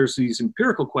think if there's these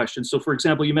empirical questions. So, for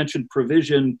example, you mentioned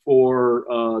provision for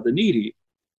the needy.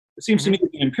 It seems to me to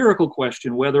be an empirical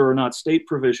question whether or not state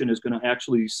provision is going to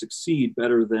actually succeed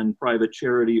better than private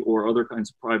charity or other kinds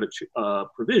of private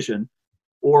provision,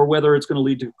 or whether it's going to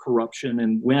lead to corruption,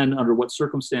 and when, under what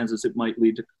circumstances it might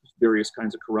lead to various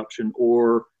kinds of corruption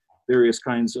or various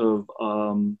kinds of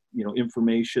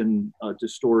information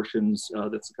distortions.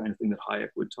 That's the kind of thing that Hayek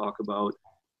would talk about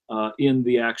in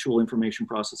the actual information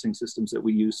processing systems that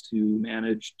we use to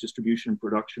manage distribution and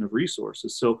production of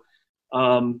resources.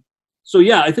 So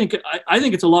yeah, I think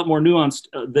it's a lot more nuanced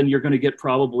than you're going to get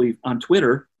probably on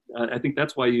Twitter. I think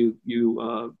that's why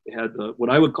you had what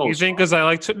I would call. You think because I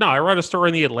like to? No, I wrote a story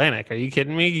in the Atlantic. Are you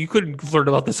kidding me? You couldn't learn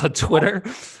about this on Twitter.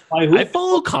 I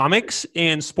follow comics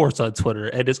and sports on Twitter.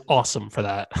 It is awesome for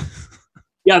that.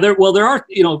 Yeah, there are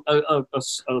a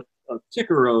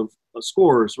ticker of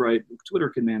scores, right? Twitter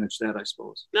can manage that, I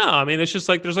suppose. No, I mean it's just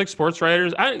like there's like sports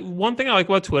writers. One thing I like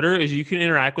about Twitter is you can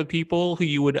interact with people who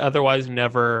you would otherwise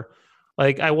never.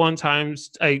 Like I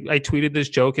tweeted this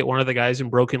joke at one of the guys in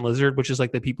Broken Lizard, which is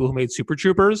like the people who made Super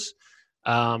Troopers.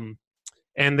 And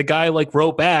the guy like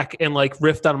wrote back and like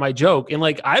riffed on my joke. And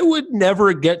like, I would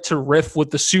never get to riff with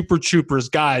the Super Troopers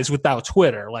guys without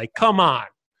Twitter. Like, come on.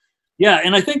 Yeah.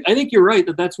 And I think you're right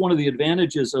that's one of the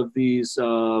advantages of these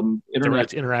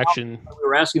direct interaction. We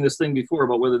were asking this thing before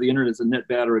about whether the internet is a net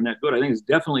bad or a net good. I think it's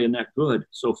definitely a net good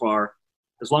so far,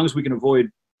 as long as we can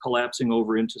avoid collapsing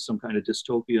over into some kind of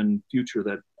dystopian future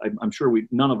that I'm sure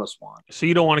none of us want. So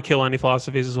you don't want to kill any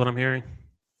philosophies is what I'm hearing?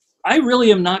 I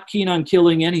really am not keen on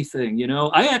killing anything,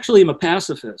 I actually am a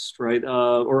pacifist, right?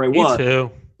 Or I was. Me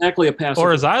too. Exactly a pacifist.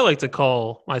 Or as I like to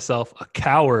call myself, a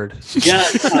coward. Yeah.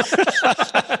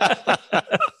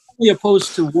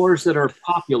 Opposed to wars that are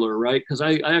popular, right? Because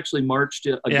I actually marched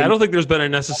against... Yeah, I don't think there's been a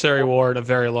necessary war in a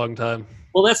very long time.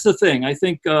 Well, that's the thing. I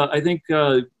think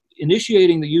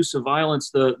initiating the use of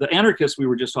violence, the anarchists we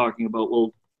were just talking about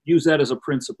will use that as a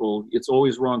principle. It's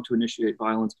always wrong to initiate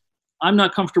violence. I'm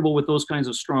not comfortable with those kinds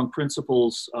of strong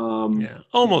principles. Yeah,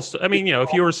 almost. I mean,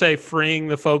 if you were, say, freeing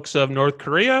the folks of North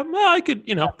Korea, well, I could,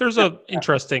 there's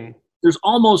interesting... There's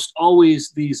almost always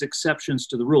these exceptions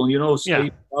to the rule. And,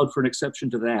 state allowed for an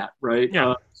exception to that, right?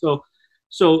 Yeah. So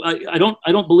I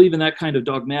don't believe in that kind of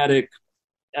dogmatic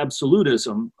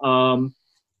absolutism.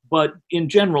 But in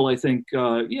general, I think,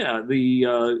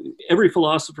 every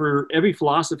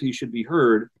philosophy should be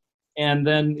heard, and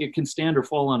then it can stand or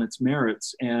fall on its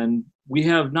merits. And we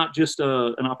have not just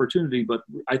an opportunity, but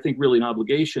I think really an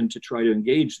obligation to try to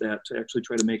engage that, to actually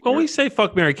try to make. When we say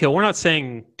fuck, marry, kill, we're not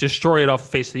saying destroy it off the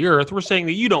face of the earth. We're saying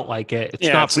that you don't like it. It's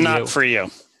not for you. For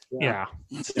you. Yeah,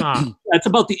 it's not. It's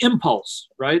about the impulse,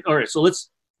 right? All right, so let's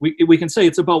we can say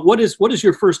it's about what is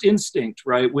your first instinct,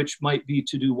 right? Which might be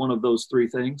to do one of those three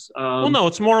things. Well, no,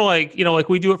 it's more like, like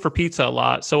we do it for pizza a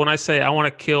lot. So when I say I want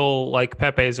to kill like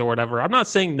Pepe's or whatever, I'm not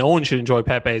saying no one should enjoy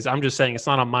Pepe's. I'm just saying it's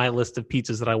not on my list of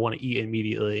pizzas that I want to eat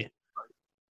immediately.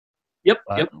 Yep.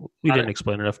 We didn't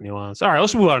explain enough nuance. All right,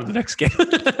 let's move on to the next game.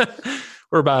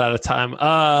 We're about out of time.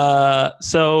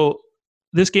 So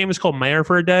this game is called Mayor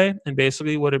for a Day, and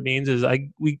basically what it means is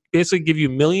we basically give you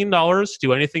 $1 million to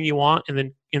do anything you want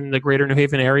in the greater New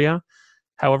Haven area,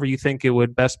 however you think it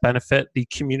would best benefit the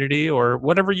community or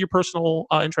whatever your personal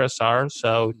interests are.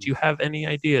 So do you have any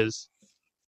ideas?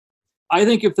 I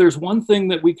think if there's one thing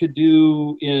that we could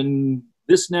do in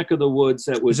this neck of the woods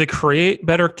that would... Is it create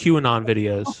better QAnon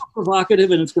videos?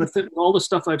 Provocative, and it's going to fit with all the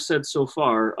stuff I've said so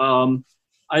far.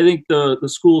 I think the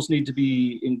schools need to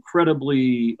be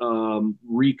incredibly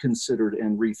reconsidered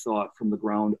and rethought from the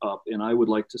ground up. And I would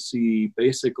like to see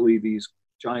basically these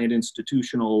giant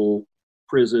institutional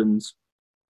prisons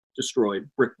destroyed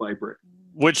brick by brick.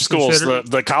 Which schools?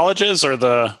 The colleges or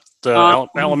the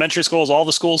elementary schools? All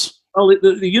the schools? Well,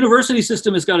 the university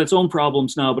system has got its own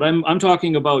problems now, but I'm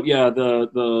talking about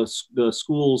the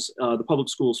schools, the public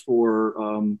schools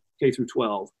for K through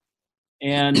 12,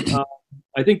 and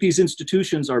I think these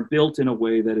institutions are built in a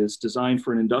way that is designed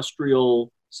for an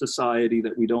industrial society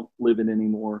that we don't live in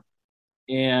anymore.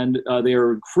 And they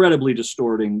are incredibly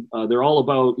distorting. They're all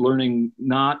about learning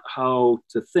not how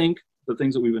to think, the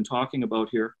things that we've been talking about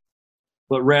here,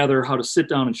 but rather how to sit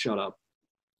down and shut up.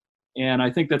 And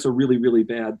I think that's a really, really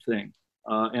bad thing.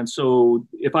 And so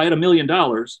if I had $1 million,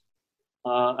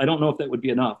 I don't know if that would be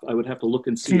enough. I would have to look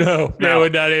and see. No, that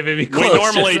would not even be close. We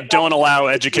normally don't allow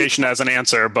education as an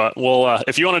answer, but we'll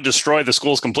if you want to destroy the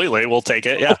schools completely, we'll take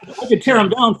it. Yeah, I could tear them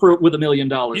down with $1 million.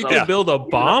 You could build a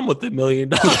bomb with $1 million.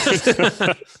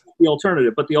 The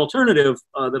alternative, but the alternative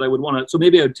that I would want to, so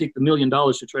maybe I would take the $1 million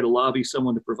to try to lobby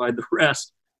someone to provide the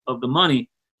rest of the money,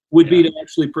 would be to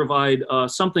actually provide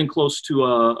something close to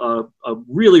a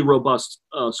really robust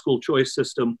school choice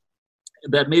system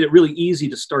that made it really easy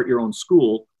to start your own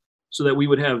school, so that we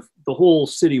would have the whole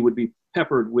city would be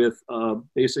peppered with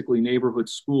basically neighborhood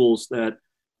schools that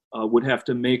would have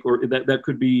to make, or that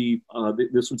could be,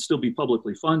 this would still be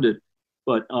publicly funded,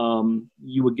 but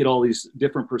you would get all these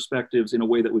different perspectives in a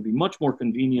way that would be much more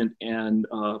convenient and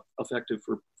effective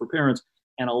for parents,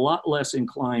 and a lot less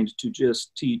inclined to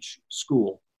just teach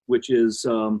school, which is,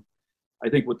 I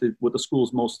think, what the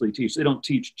schools mostly teach. They don't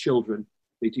teach children,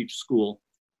 they teach school.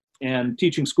 And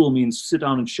teaching school means sit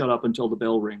down and shut up until the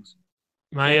bell rings.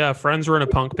 My friends were in a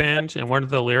punk band, and one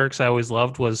of the lyrics I always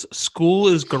loved was "School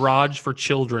is garage for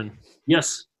children."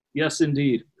 Yes,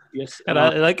 indeed. Yes, and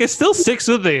it still sticks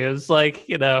with me. It's like,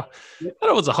 I don't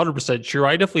know if it's 100% true.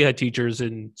 I definitely had teachers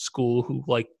in school who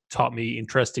taught me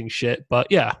interesting shit, but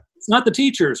yeah. It's not the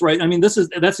teachers, right? I mean, that's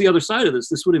the other side of this.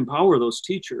 This would empower those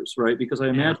teachers, right? Because I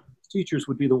imagine teachers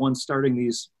would be the ones starting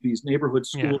these neighborhood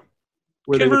schools. Yeah.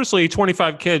 Conversely,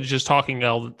 25 kids just talking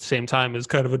all at the same time is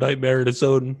kind of a nightmare in its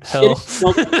own hell.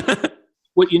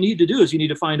 What you need to do is you need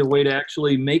to find a way to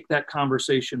actually make that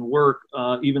conversation work,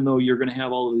 even though you're going to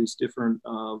have all of these different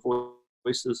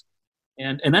voices.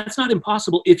 And that's not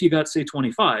impossible if you got, say,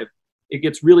 25. It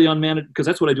gets really unmanaged, because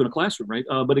that's what I do in a classroom, right?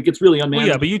 But it gets really unmanaged. Well,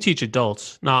 yeah, but you teach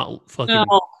adults, not fucking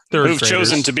third who've graders.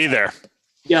 Chosen to be there.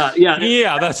 Yeah.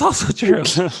 Yeah, that's also true.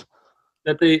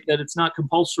 that it's not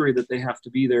compulsory that they have to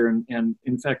be there, and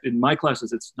in fact in my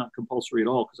classes it's not compulsory at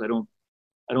all, because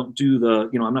I don't do the,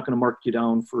 I'm not going to mark you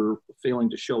down for failing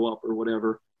to show up or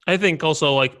whatever. I think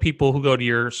also people who go to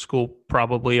your school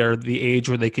probably are the age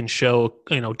where they can show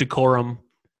decorum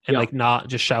and not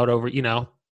just shout over.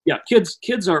 Yeah,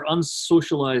 kids are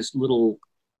unsocialized little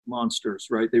monsters,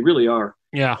 right? They really are.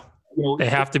 Yeah, they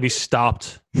have to be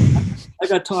stopped. I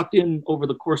got talked in over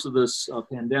the course of this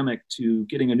pandemic to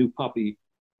getting a new puppy,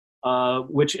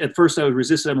 which at first I would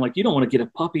resist. I'm like, you don't want to get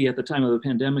a puppy at the time of the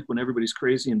pandemic when everybody's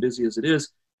crazy and busy as it is.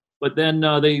 But then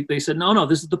they said, no,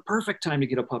 this is the perfect time to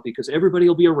get a puppy because everybody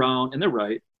will be around, and they're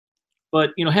right.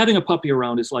 But having a puppy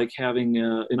around is like having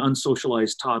an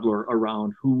unsocialized toddler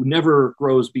around who never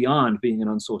grows beyond being an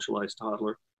unsocialized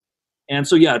toddler. And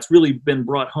so, it's really been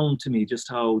brought home to me just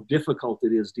how difficult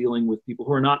it is dealing with people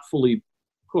who are not fully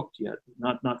cooked yet,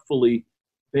 not fully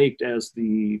baked as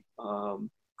the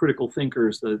critical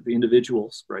thinkers, the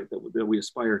individuals, right, that we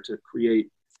aspire to create.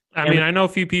 I mean, I know a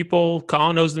few people,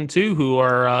 Colin knows them too, who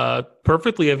are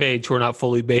perfectly of age who are not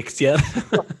fully baked yet.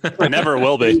 I never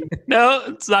will be. No,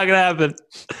 it's not going to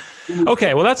happen.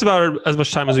 Okay, well, that's about as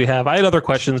much time as we have. I had other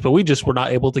questions, but we just were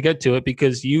not able to get to it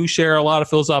because you share a lot of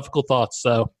philosophical thoughts.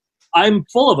 So I'm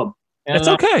full of them. And it's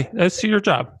okay. That's your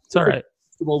job. It's all right.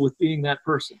 With being that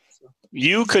person. So.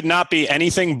 You could not be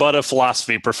anything but a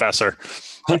philosophy professor.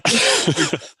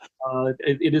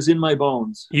 It is in my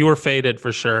bones. You were fated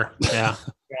for sure. Yeah.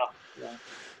 Yeah.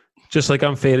 Just like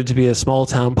I'm fated to be a small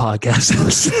town podcast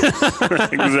host.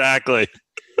 Exactly.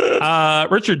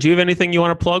 Richard, do you have anything you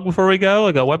want to plug before we go?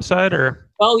 Like a website or?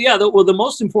 Well, yeah. The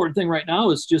most important thing right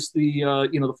now is just the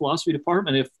the philosophy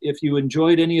department. If you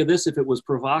enjoyed any of this, if it was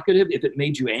provocative, if it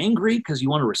made you angry because you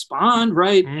want to respond,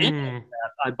 right?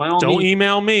 By all Don't means,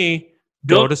 email me.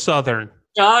 Go to Southern.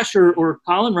 Josh or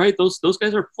Colin, right? Those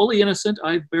guys are fully innocent.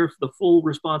 I bear the full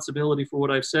responsibility for what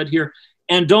I've said here.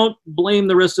 And don't blame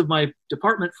the rest of my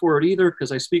department for it either,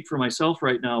 because I speak for myself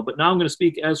right now. But now I'm going to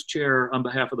speak as chair on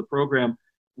behalf of the program.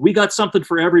 We got something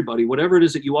for everybody. Whatever it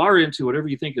is that you are into, whatever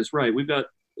you think is right,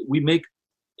 we make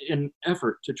an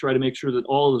effort to try to make sure that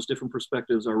all those different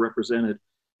perspectives are represented.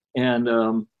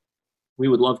 And we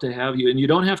would love to have you. And you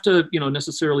don't have to,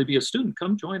 necessarily be a student.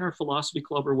 Come join our philosophy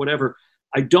club or whatever.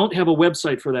 I don't have a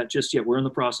website for that just yet. We're in the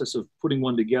process of putting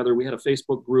one together. We had a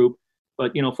Facebook group,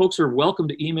 but folks are welcome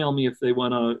to email me if they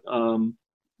want to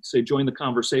say join the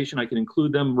conversation. I can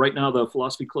include them. Right now, the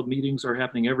philosophy club meetings are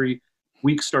happening every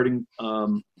week starting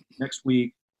next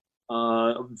week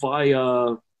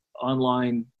via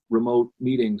online remote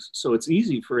meetings. So it's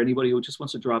easy for anybody who just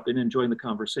wants to drop in and join the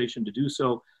conversation to do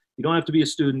so. You don't have to be a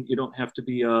student. You don't have to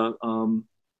be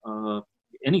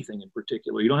anything in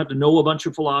particular. You don't have to know a bunch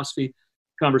of philosophy.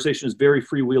 Conversation is very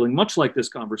freewheeling, much like this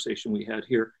conversation we had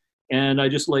here. And I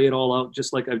just lay it all out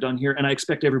just like I've done here. And I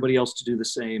expect everybody else to do the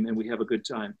same. And we have a good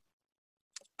time.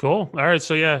 Cool. All right.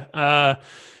 So yeah,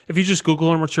 if you just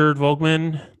Google him, Richard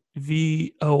Volkman,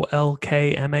 Volkman.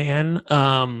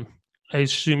 I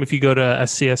assume if you go to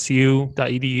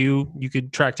scsu.edu, you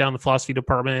could track down the philosophy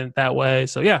department that way.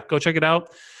 So yeah, go check it out.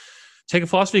 Take a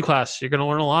philosophy class. You're going to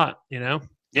learn a lot, Yeah,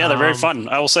 they're very fun.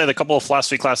 I will say the couple of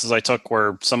philosophy classes I took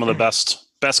were some of the best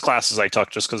classes I took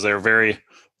just because they're very,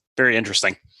 very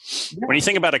interesting. Yeah. When you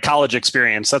think about a college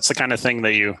experience, that's the kind of thing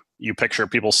that you picture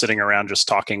people sitting around just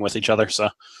talking with each other. So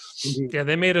yeah,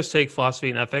 they made us take philosophy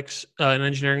and ethics in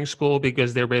engineering school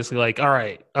because they're basically like, all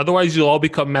right, otherwise you'll all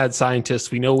become mad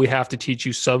scientists. We know we have to teach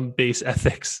you some base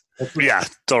ethics. Yeah,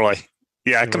 totally.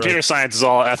 Yeah, computer science is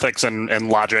all ethics and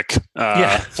logic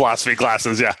philosophy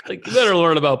classes, yeah. Like, you better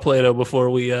learn about Plato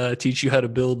before we teach you how to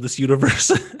build this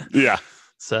universe. Yeah.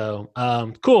 So,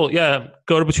 cool. Yeah,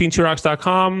 go to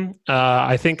BetweenTwoRocks.com.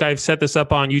 I think I've set this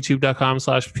up on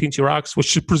YouTube.com/BetweenTwoRocks,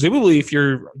 which is presumably if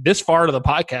you're this far to the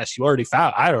podcast, you already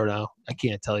found. I don't know. I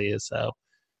can't tell you. So,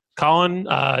 Colin,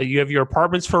 you have your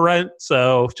apartments for rent,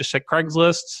 so just check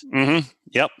Craigslist. Mm-hmm.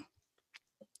 Yep.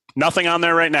 Nothing on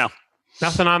there right now.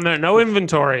 Nothing on there. No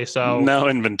inventory. So no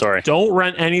inventory. Don't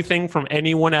rent anything from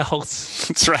anyone else.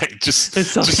 That's right. Just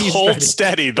hold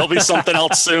steady. There'll be something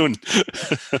else soon.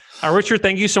 Richard,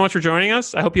 thank you so much for joining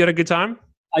us. I hope you had a good time.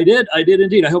 I did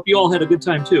indeed. I hope you all had a good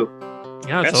time too.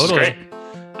 Yeah, totally.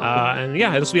 And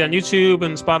yeah, this will be on YouTube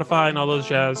and Spotify and all those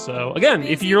jazz. So again,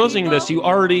 if you're listening to this, you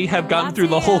already have gotten through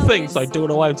the whole thing. So I don't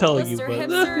know why I'm telling you, but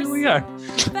here we are.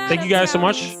 Thank you guys so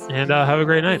much, and have a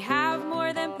great night. We have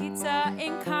more than pizza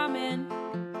in common,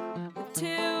 with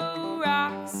 2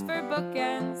 rocks for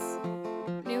bookends.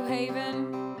 New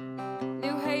Haven,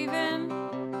 New Haven,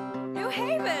 New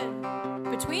Haven.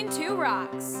 Between 2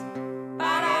 rocks.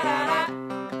 Ba-da-da-da,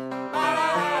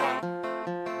 ba-da-da-da,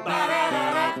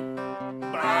 ba-da-da-da,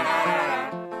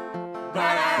 ba-da-da-da,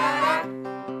 ba-da-da-da,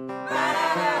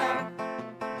 ba-da-da-da,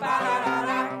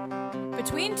 ba-da-da-da.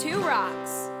 Between 2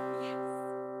 rocks.